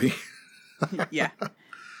more likely. Yeah.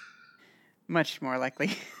 Much more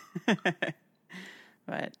likely.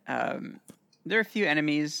 But there are a few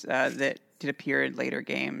enemies that did appear in later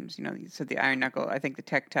games. You said the Iron Knuckle. I think the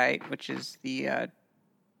Tektite, which is the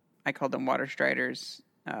I called them Water Striders,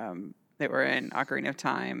 that were in Ocarina of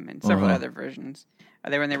Time and several other versions.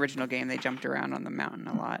 They were in the original game. They jumped around on the mountain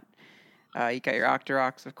a lot. You got your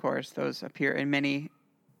Octoroks, of course. Those appear in many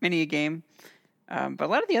a game. But a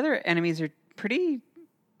lot of the other enemies are pretty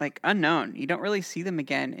unknown. You don't really see them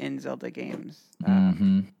again in Zelda games.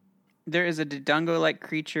 There is a Dodongo-like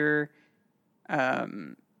creature,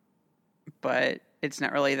 but it's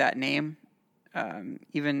not really that name.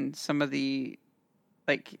 Even some of the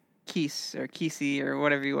Keese or Kisi or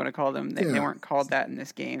whatever you want to call them, they weren't called that in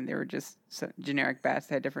this game. They were just generic bats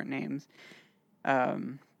that had different names.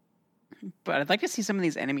 But I'd like to see some of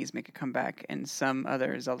these enemies make a comeback in some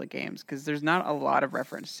other Zelda games, because there's not a lot of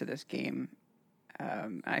reference to this game.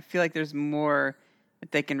 I feel like there's more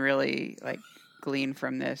that they can really glean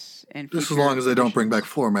from this. And just as long as they don't bring back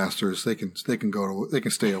floor masters, they can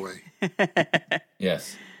stay away.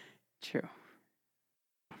 Yes. True.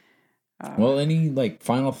 Well, any like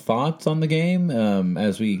final thoughts on the game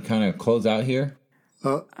as we kind of close out here?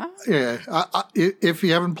 Yeah, if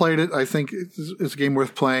you haven't played it, I think it's a game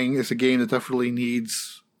worth playing. It's a game that definitely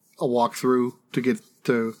needs a walkthrough to get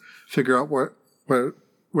to figure out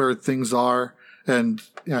where things are, and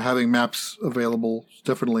having maps available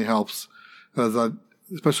definitely helps.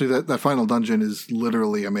 Especially that final dungeon is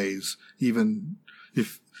literally a maze. Even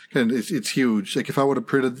if it's huge. Like if I would have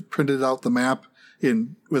printed out the map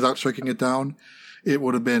without striking it down, it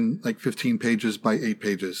would have been like 15 pages by 8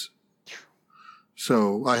 pages.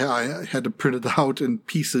 So I had to print it out in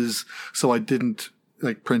pieces so I didn't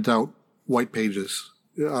like print out white pages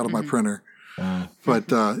out of my printer. But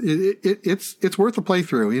it's worth a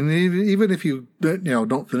playthrough. And even if you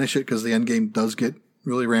don't finish it because the end game does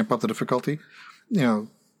really ramp up the difficulty, this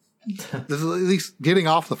is at least getting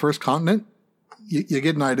off the first continent. You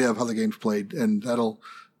get an idea of how the game's played, and that'll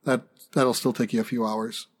still take you a few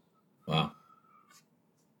hours. Wow.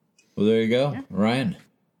 Well, there you go, yeah. Ryan.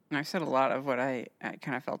 I said a lot of what I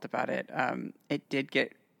kind of felt about it. It did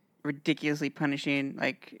get ridiculously punishing,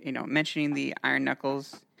 mentioning the Iron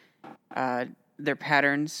Knuckles. Their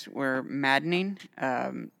patterns were maddening.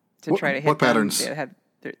 To try to hit what patterns? They had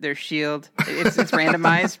their shield. It's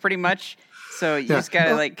randomized pretty much. So you just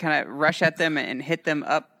gotta kind of rush at them and hit them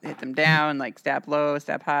up, hit them down, like stab low,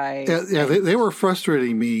 stab high. Yeah. They were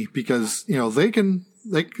frustrating me because they can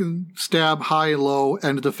stab high, low,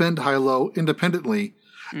 and defend high, low independently.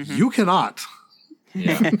 Mm-hmm. You cannot.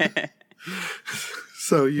 Yeah.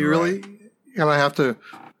 So you really have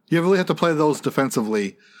to play those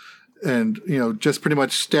defensively, and just pretty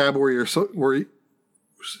much stab where you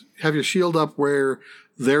have your shield up where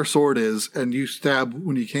their sword is, and you stab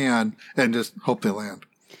when you can, and just hope they land.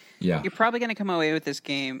 Yeah, you're probably going to come away with this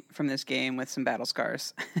game with some battle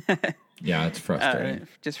scars. Yeah, it's frustrating.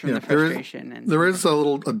 Just from the frustration. There is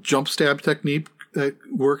a jump stab technique that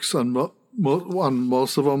works on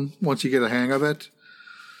most of them once you get a hang of it.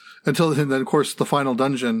 And then, of course, the final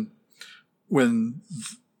dungeon, when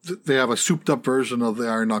they have a souped-up version of the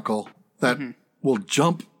Iron Knuckle that will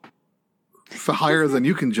jump higher than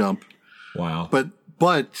you can jump. Wow.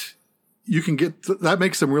 But you can get that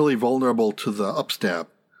makes them really vulnerable to the upstab.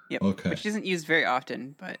 Yep. Okay. Which isn't used very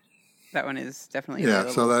often, but that one is definitely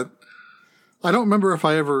available. So that I don't remember if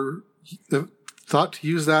I ever thought to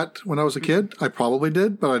use that when I was a kid. I probably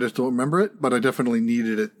did, but I just don't remember it. But I definitely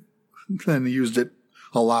needed it and used it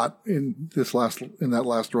a lot in that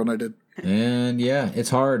last run I did. And yeah, it's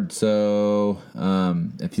hard. So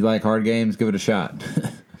if you like hard games, give it a shot.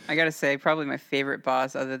 I gotta say, probably my favorite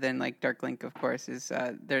boss, other than like Dark Link, of course, is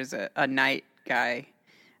there's a knight guy,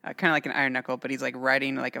 kind of like an Iron Knuckle, but he's like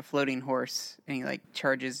riding like a floating horse, and he like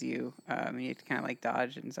charges you, and you have to kind of like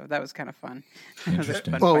dodge and stuff. That was kind of fun.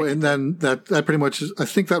 Interesting. And then that pretty much is, I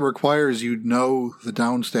think that requires the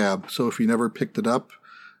down stab. So if you never picked it up,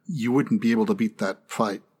 you wouldn't be able to beat that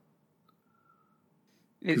fight.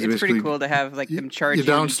 It's pretty cool to have like them charge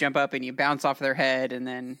you, and you jump up and you bounce off their head, and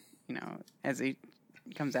then as he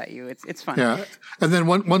comes at you, it's fun. Yeah, and then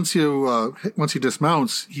once he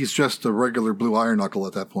dismounts, he's just a regular blue Iron Knuckle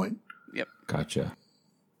at that point. Yep. Gotcha.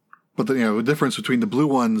 But the difference between the blue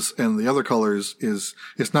ones and the other colors is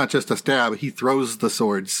it's not just a stab; he throws the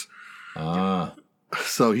swords.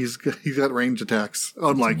 So he's got range attacks,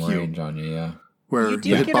 unlike some range on you, yeah. Where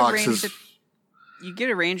the hitbox is. You get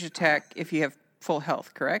a ranged attack if you have full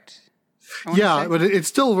health, correct? Yeah, but it's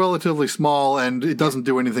still relatively small, and it doesn't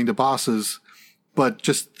do anything to bosses. But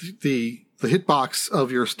just the hitbox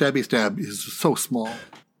of your stabby stab is so small.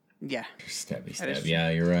 Yeah. Stabby stab. Yeah,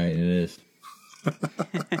 you're right. It is.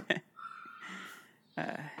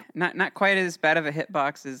 Not quite as bad of a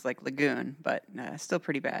hitbox as like Lagoon, but still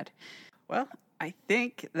pretty bad. Well, I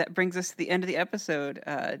think that brings us to the end of the episode.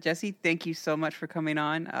 Jesse, thank you so much for coming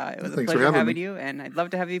on. It was a pleasure having you, and I'd love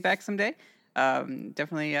to have you back someday.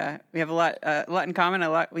 Definitely, we have a lot in common. A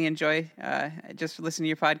lot we enjoy just listening to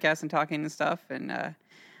your podcast and talking and stuff. And I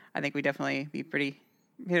think we definitely hit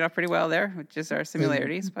it off pretty well there with just our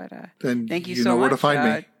similarities. But thank you so much. Where to find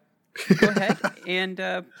me. Go ahead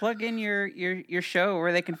and plug in your show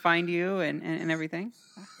where they can find you and everything.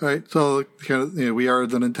 All right. So we are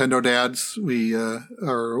the Nintendo Dads. We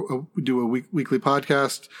do a weekly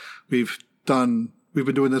podcast. We've been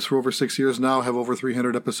doing this for over 6 years now. Have over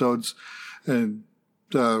 300 episodes. And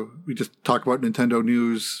we just talk about Nintendo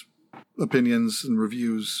news, opinions, and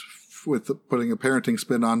reviews with putting a parenting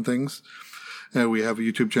spin on things. And we have a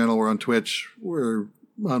YouTube channel. We're on Twitch. We're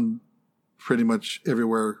on pretty much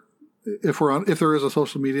everywhere if there is a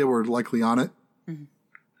social media, we're likely on it.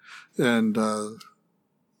 Mm-hmm. And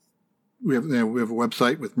we have a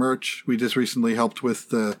website with merch. We just recently helped with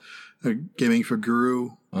the Gaming for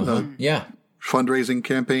Guru fundraising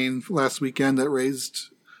campaign last weekend that raised,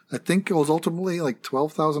 I think it was ultimately like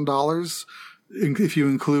 $12,000 if you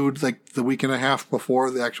include like the week and a half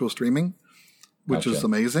before the actual streaming, which is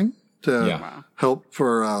amazing to help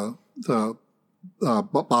for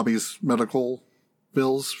Bobby's medical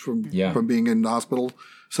bills from being in the hospital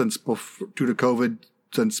due to COVID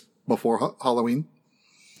since before Halloween.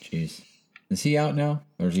 Jeez. Is he out now,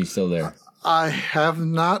 or is he still there? I have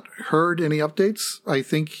not heard any updates. I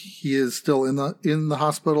think he is still in the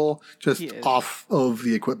hospital, just off of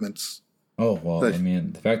the equipments. Oh well, the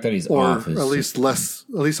fact that he's off is at least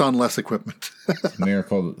on less equipment. It's a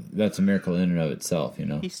miracle. That's a miracle in and of itself, you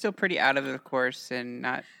know. He's still pretty out of the course and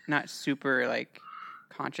not super like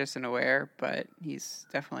conscious and aware, but he's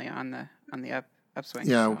definitely on the upswing.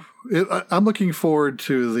 Yeah, so. I'm looking forward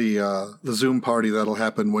to the Zoom party that'll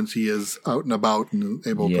happen once he is out and about and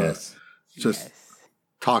able to just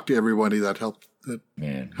talk to everybody that helped with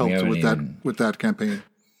that campaign.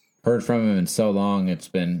 Heard from him in so long, it's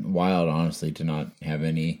been wild, honestly, to not have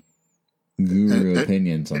any guru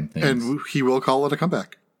opinions on things. And he will call it a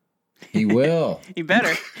comeback. He will. He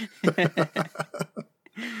better.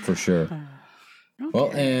 For sure. Okay.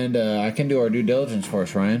 Well, and I can do our due diligence for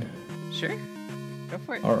us, Ryan. Sure. Go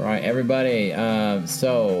for it. All right, everybody.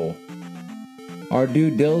 So, our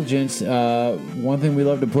due diligence, one thing we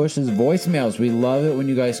love to push is voicemails. We love it when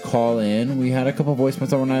you guys call in. We had a couple voicemails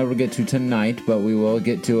that we're not able to get to tonight, but we will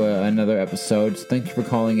get to another episode. So thank you for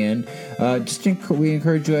calling in. We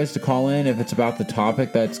encourage you guys to call in if it's about the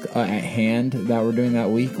topic that's at hand that we're doing that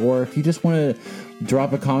week, or if you just want to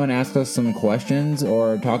drop a comment, ask us some questions,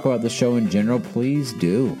 or talk about the show in general, please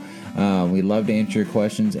do. We love to answer your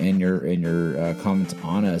questions and your comments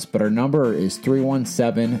on us. But our number is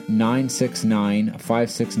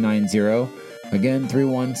 317-969-5690. Again,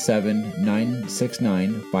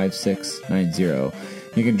 317-969-5690.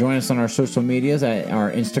 You can join us on our social medias at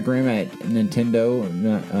our Instagram at Nintendo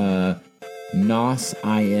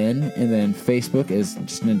NOSIN, and then Facebook is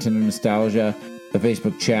just Nintendo Nostalgia, the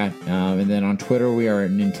Facebook chat, and then on Twitter we are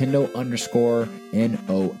at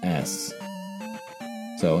Nintendo_NOS.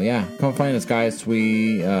 So yeah, come find us, guys.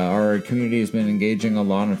 Our community has been engaging a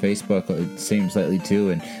lot on Facebook, it seems lately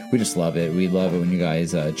too, and we just love it. We love it when you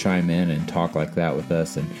guys chime in and talk like that with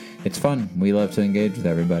us, and it's fun. We love to engage with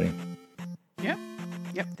everybody.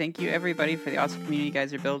 Yep. Thank you, everybody, for the awesome community you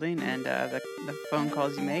guys are building and the phone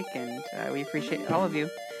calls you make, and we appreciate all of you.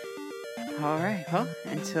 All right. Well,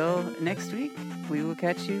 until next week, we will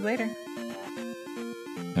catch you later.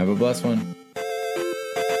 Have a blessed one.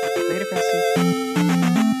 Later, Preston.